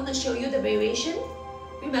deeper, I'm going to show you the variation.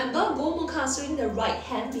 Remember, Gomukhasana, the right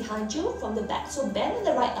hand behind you from the back. So bend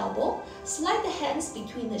the right elbow, slide the hands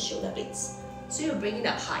between the shoulder blades. So you bring it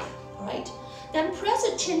up higher, alright? Then press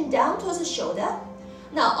the chin down towards the shoulder.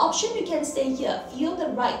 Now, option, you can stay here. Feel the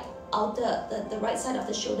right the right side of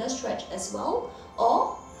the shoulder stretch as well.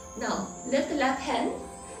 Or, now, lift the left hand,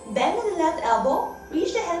 bend the left elbow,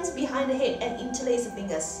 reach the hands behind the head and interlace the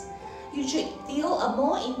fingers. You should feel a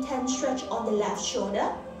more intense stretch on the left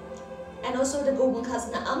shoulder. And also the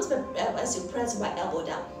Gomukhasana arms, but as you press the right elbow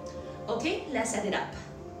down. Okay, let's set it up.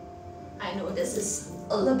 I know this is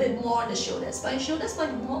a little bit more on the shoulders, but your shoulders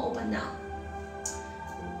might be more open now.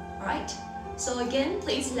 Alright, so again,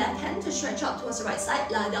 place left hand to stretch out towards the right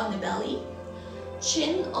side, lie down the belly.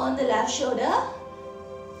 Chin on the left shoulder.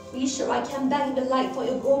 Reach the right hand back if you like for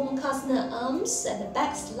your Gomukhasana arms at the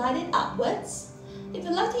back, slide it upwards. If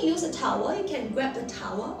you like to use a towel, you can grab the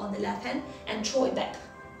towel on the left hand and throw it back.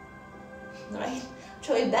 Alright,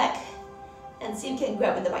 throw it back and see if you can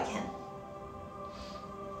grab with the right hand.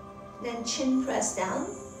 Then chin press down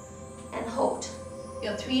and hold.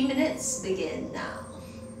 Your 3 minutes begin now.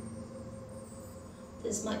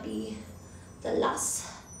 This might be the last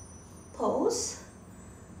pose.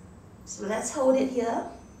 So let's hold it here.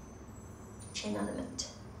 Chin on the mat.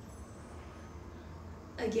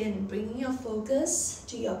 Again, bringing your focus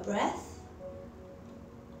to your breath.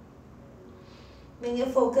 Bring your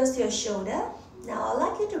focus to your shoulder. Now, I'd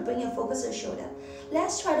like you to bring your focus to your shoulder.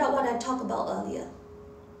 Let's try out what I talked about earlier.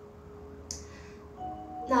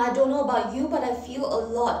 Now, I don't know about you, but I feel a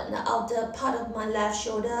lot in the outer part of my left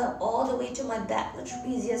shoulder, all the way to my back, the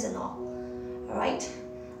trapezius and all. Alright?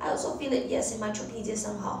 I also feel it, yes, in my trapezius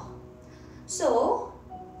somehow. So,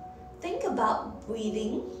 think about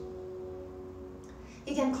breathing.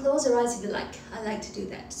 You can close your eyes if you like. I like to do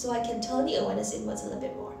that. So I can turn the awareness inwards a little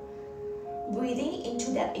bit more. Breathing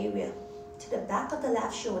into that area. to the back of the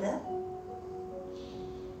left shoulder.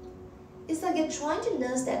 It's like you're trying to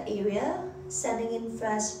nurse that area, sending in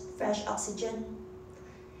fresh oxygen.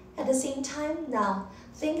 At the same time, now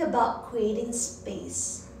think about creating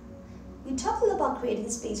space. We talk a lot about creating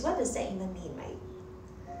space. What does that even mean, right?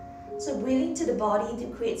 So breathing to the body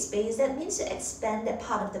to create space, that means to expand that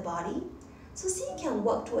part of the body. So see, you can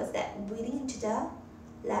work towards that, breathing into the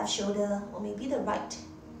left shoulder or maybe the right.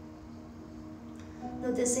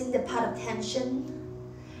 Noticing the part of tension,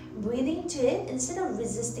 breathing into it instead of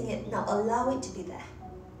resisting it. Now allow it to be there.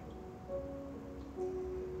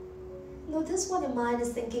 Notice what your mind is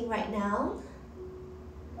thinking right now.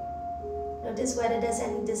 Notice whether there's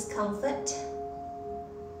any discomfort.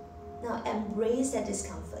 Now embrace that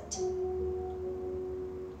discomfort.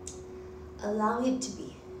 Allow it to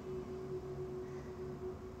be.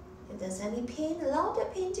 If there's any pain, allow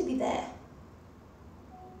that pain to be there.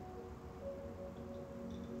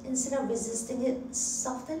 Instead of resisting it,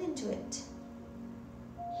 soften into it.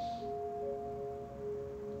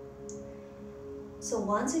 So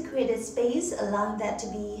once you created space, allowing that to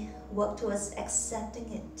be, work towards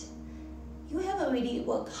accepting it. You have already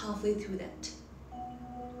worked halfway through that.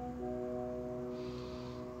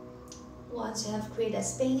 Once you have created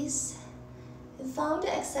space, you found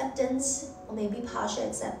the acceptance, or maybe partial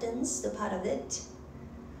acceptance, the part of it.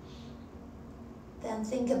 Then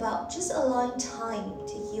think about just allowing time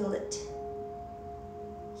to heal it.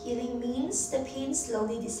 Healing means the pain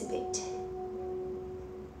slowly dissipates.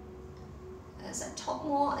 As I talk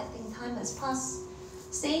more, I think time has passed.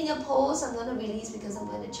 Stay in your pose. I'm going to release because I'm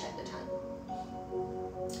going to check the time.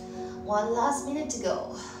 One last minute to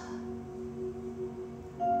go.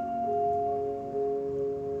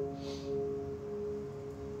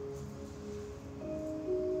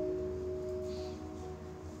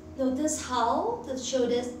 Notice how the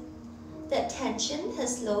shoulders, that tension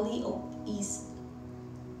has slowly eased.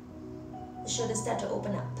 The shoulders start to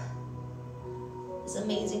open up. It's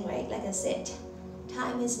amazing, right? Like I said,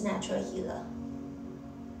 time is natural healer.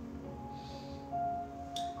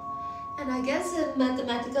 And I guess in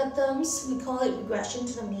mathematical terms, we call it regression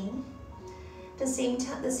to the mean. The same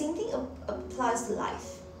thing applies to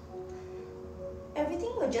life.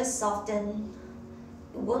 Everything will just soften.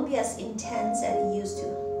 It won't be as intense as it used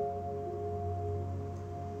to.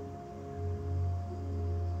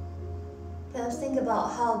 Perhaps think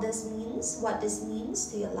about how this means, what this means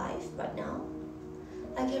to your life right now.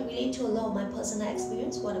 I can relate to a lot of my personal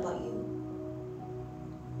experience. What about you?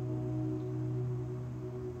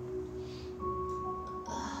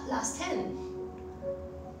 Last 10.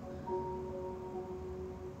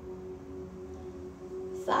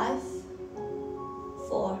 5,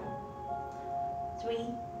 4, 3,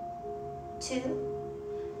 2,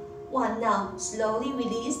 1. Now, slowly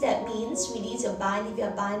release. That means release your bind. If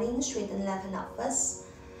you're binding, straighten left hand out first.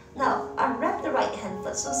 Now, unwrap the right hand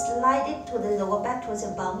first. So slide it to the lower back towards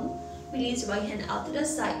your bum. Release the right hand out to the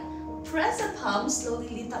side. Press the palm, slowly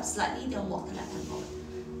lift up slightly, then walk the left hand forward.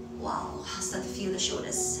 Wow, start to feel the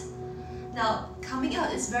shoulders. Now, coming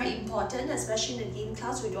out is very important, especially in the yin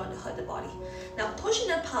class, we don't want to hurt the body. Now, push in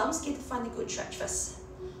the palms, give the front a good stretch first.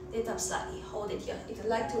 Lift up slightly, hold it here. If you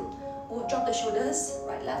like to drop the shoulders,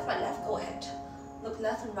 right, left, go ahead. Look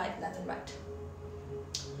left and right, left and right.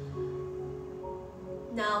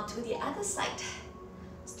 Now to the other side.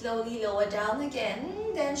 Slowly lower down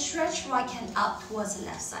again, then stretch right hand out towards the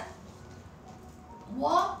left side.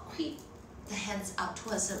 Creep the hands out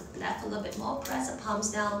towards the left a little bit more, press the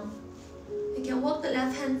palms down. You can walk the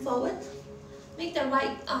left hand forward, make the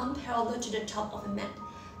right arm parallel to the top of the mat,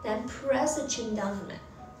 then press the chin down the mat.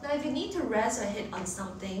 Now if you need to rest your head on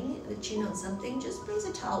something, the chin on something, just place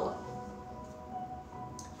a towel.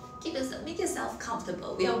 Make yourself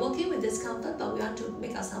comfortable. We are working with discomfort, but we want to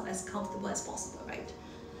make ourselves as comfortable as possible, right?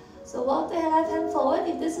 So walk the left hand forward.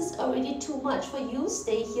 If this is already too much for you,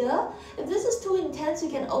 stay here. If this is too intense, you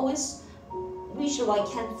can always reach the right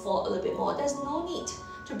hand forward a little bit more. There's no need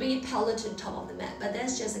to bring it parallel to the top of the mat, but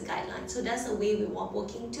that's just a guideline. So that's the way we want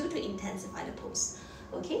working to intensify the pose.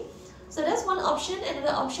 Okay? So that's one option.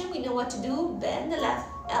 Another option, we know what to do. Bend the left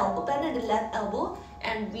elbow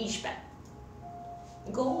and reach back.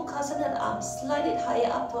 Go Mukasana arm, slide it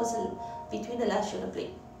higher up towards between the left shoulder blade.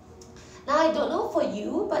 Now I don't know for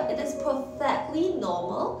you, but it is perfectly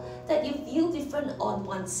normal that you feel different on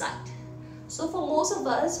one side. So for most of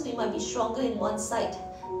us, we might be stronger in one side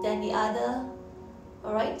than the other.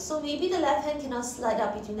 Alright, so maybe the left hand cannot slide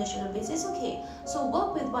up between the shoulder blades. It's okay. So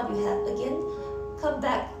work with what you have. Again, come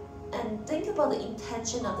back and think about the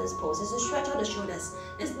intention of this pose. It's to stretch out the shoulders.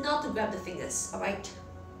 It's not to grab the fingers. Alright.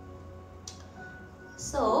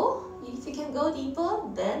 So If you can go deeper,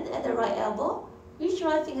 bend at the right elbow, reach your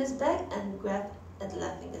right fingers back and grab at the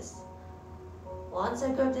left fingers. Once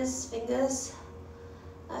I grab these fingers,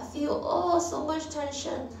 I feel so much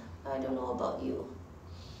tension. I don't know about you.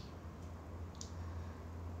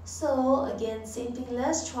 So again, same thing,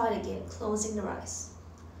 let's try it again, closing the eyes.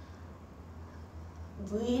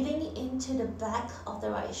 Breathing into the back of the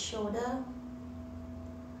right shoulder.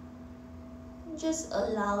 Just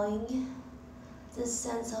allowing this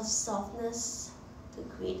sense of softness to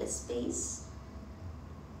create a space.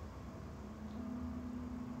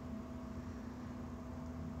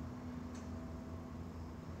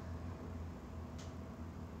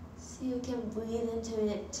 So you can breathe into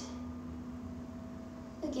it.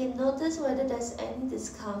 Again, notice whether there's any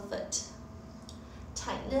discomfort,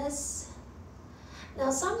 tightness.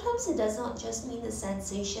 Now sometimes it does not just mean the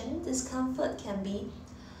sensation. Discomfort can be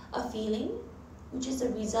a feeling, which is a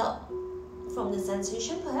result from the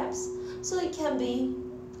sensation perhaps. So it can be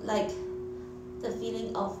like the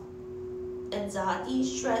feeling of anxiety,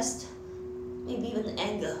 stress, maybe even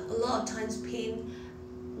anger. A lot of times pain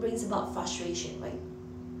brings about frustration, right?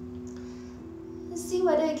 See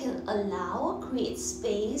whether you can allow, create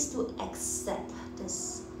space to accept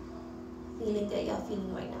this feeling that you're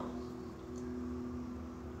feeling right now.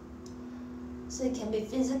 So it can be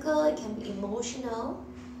physical, it can be emotional,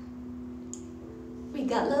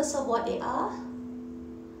 regardless of what they are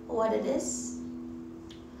or what it is.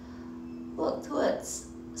 Work towards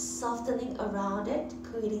softening around it,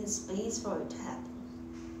 creating space for it to happen.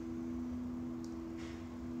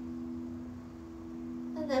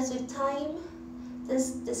 And as with time,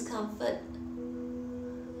 this discomfort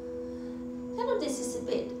kind of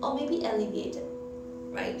dissipate or maybe alleviated,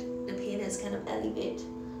 right? The pain has kind of alleviated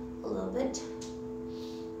a little bit.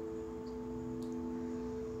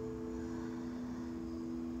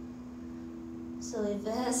 So if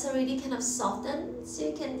it has already kind of softened, so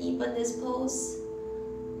you can deepen this pose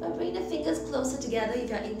by bringing the fingers closer together. If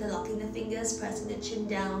you're interlocking the fingers, pressing the chin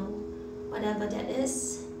down, whatever that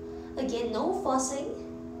is. Again, no forcing.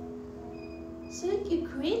 So you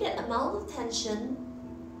create that amount of tension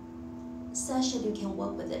such that you can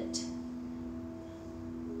work with it.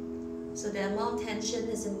 So the amount of tension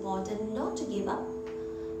is important, not to give up,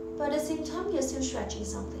 but at the same time you're still stretching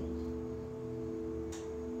something.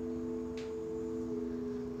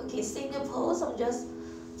 Okay, stay in the pose.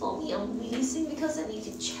 For me, I'm releasing because I need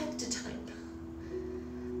to check the time.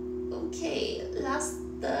 Okay, last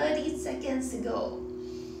 30 seconds to go.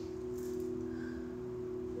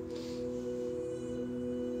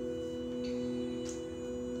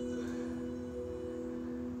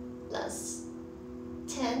 Plus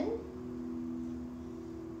 10,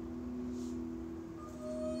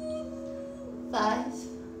 5,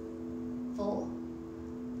 4,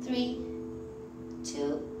 3,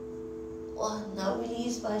 2, 1. Now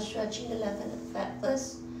release by stretching the left hand back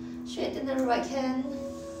first. Straighten the right hand.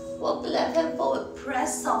 Walk the left hand forward.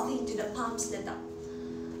 Press softly into the palms, lift up.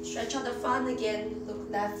 Stretch out the front again. Look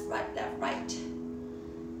left, right.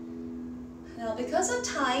 Now because of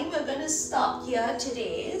time, we're going to stop here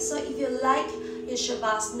today. So if you like your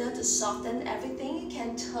Shavasana to soften everything, you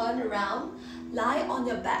can turn around, lie on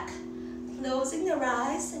your back, closing the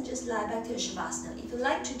eyes and just lie back to your Shavasana. If you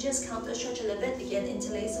like to just counter stretch a little bit, again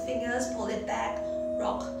interlace the fingers, pull it back,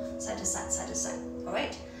 rock side to side, side to side.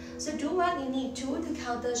 Alright? So do what you need to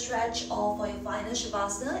counter stretch or for your final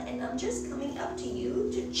Shavasana, and I'm just coming up to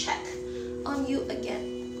you to check on you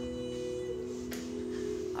again.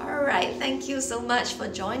 Alright, thank you so much for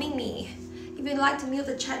joining me. If you'd like to mute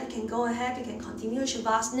the chat, you can go ahead, you can continue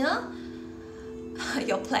Shavasana.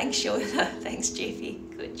 Your plank shoulder, thanks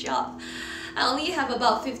JP, good job. I only have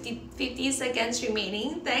about 50 seconds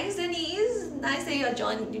remaining. Thanks Denise, nice that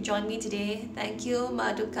you joined me today. Thank you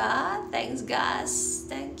Maduka, thanks Gus,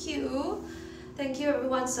 thank you. Thank you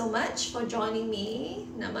everyone so much for joining me.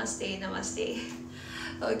 Namaste, namaste.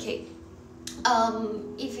 Okay.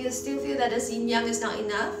 If you still feel that the yin yang is not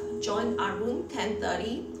enough, join Arun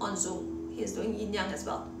 10:30 on Zoom. He's doing yin yang as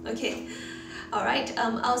well. Okay. Alright,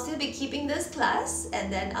 I'll still be keeping this class,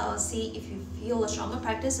 and then I'll see if you feel a stronger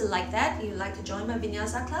practice like that. If you'd like to join my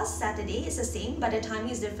Vinyasa class, Saturday is the same, but the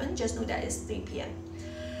timing is different. Just know that it's 3 p.m.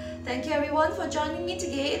 Thank you everyone for joining me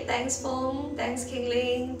today. Thanks Fong, thanks King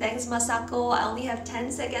Ling, thanks Masako. I only have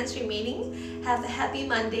 10 seconds remaining. Have a happy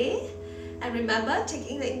Monday. And remember,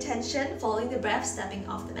 taking the intention, following the breath, stepping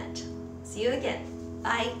off the mat. See you again.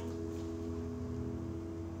 Bye.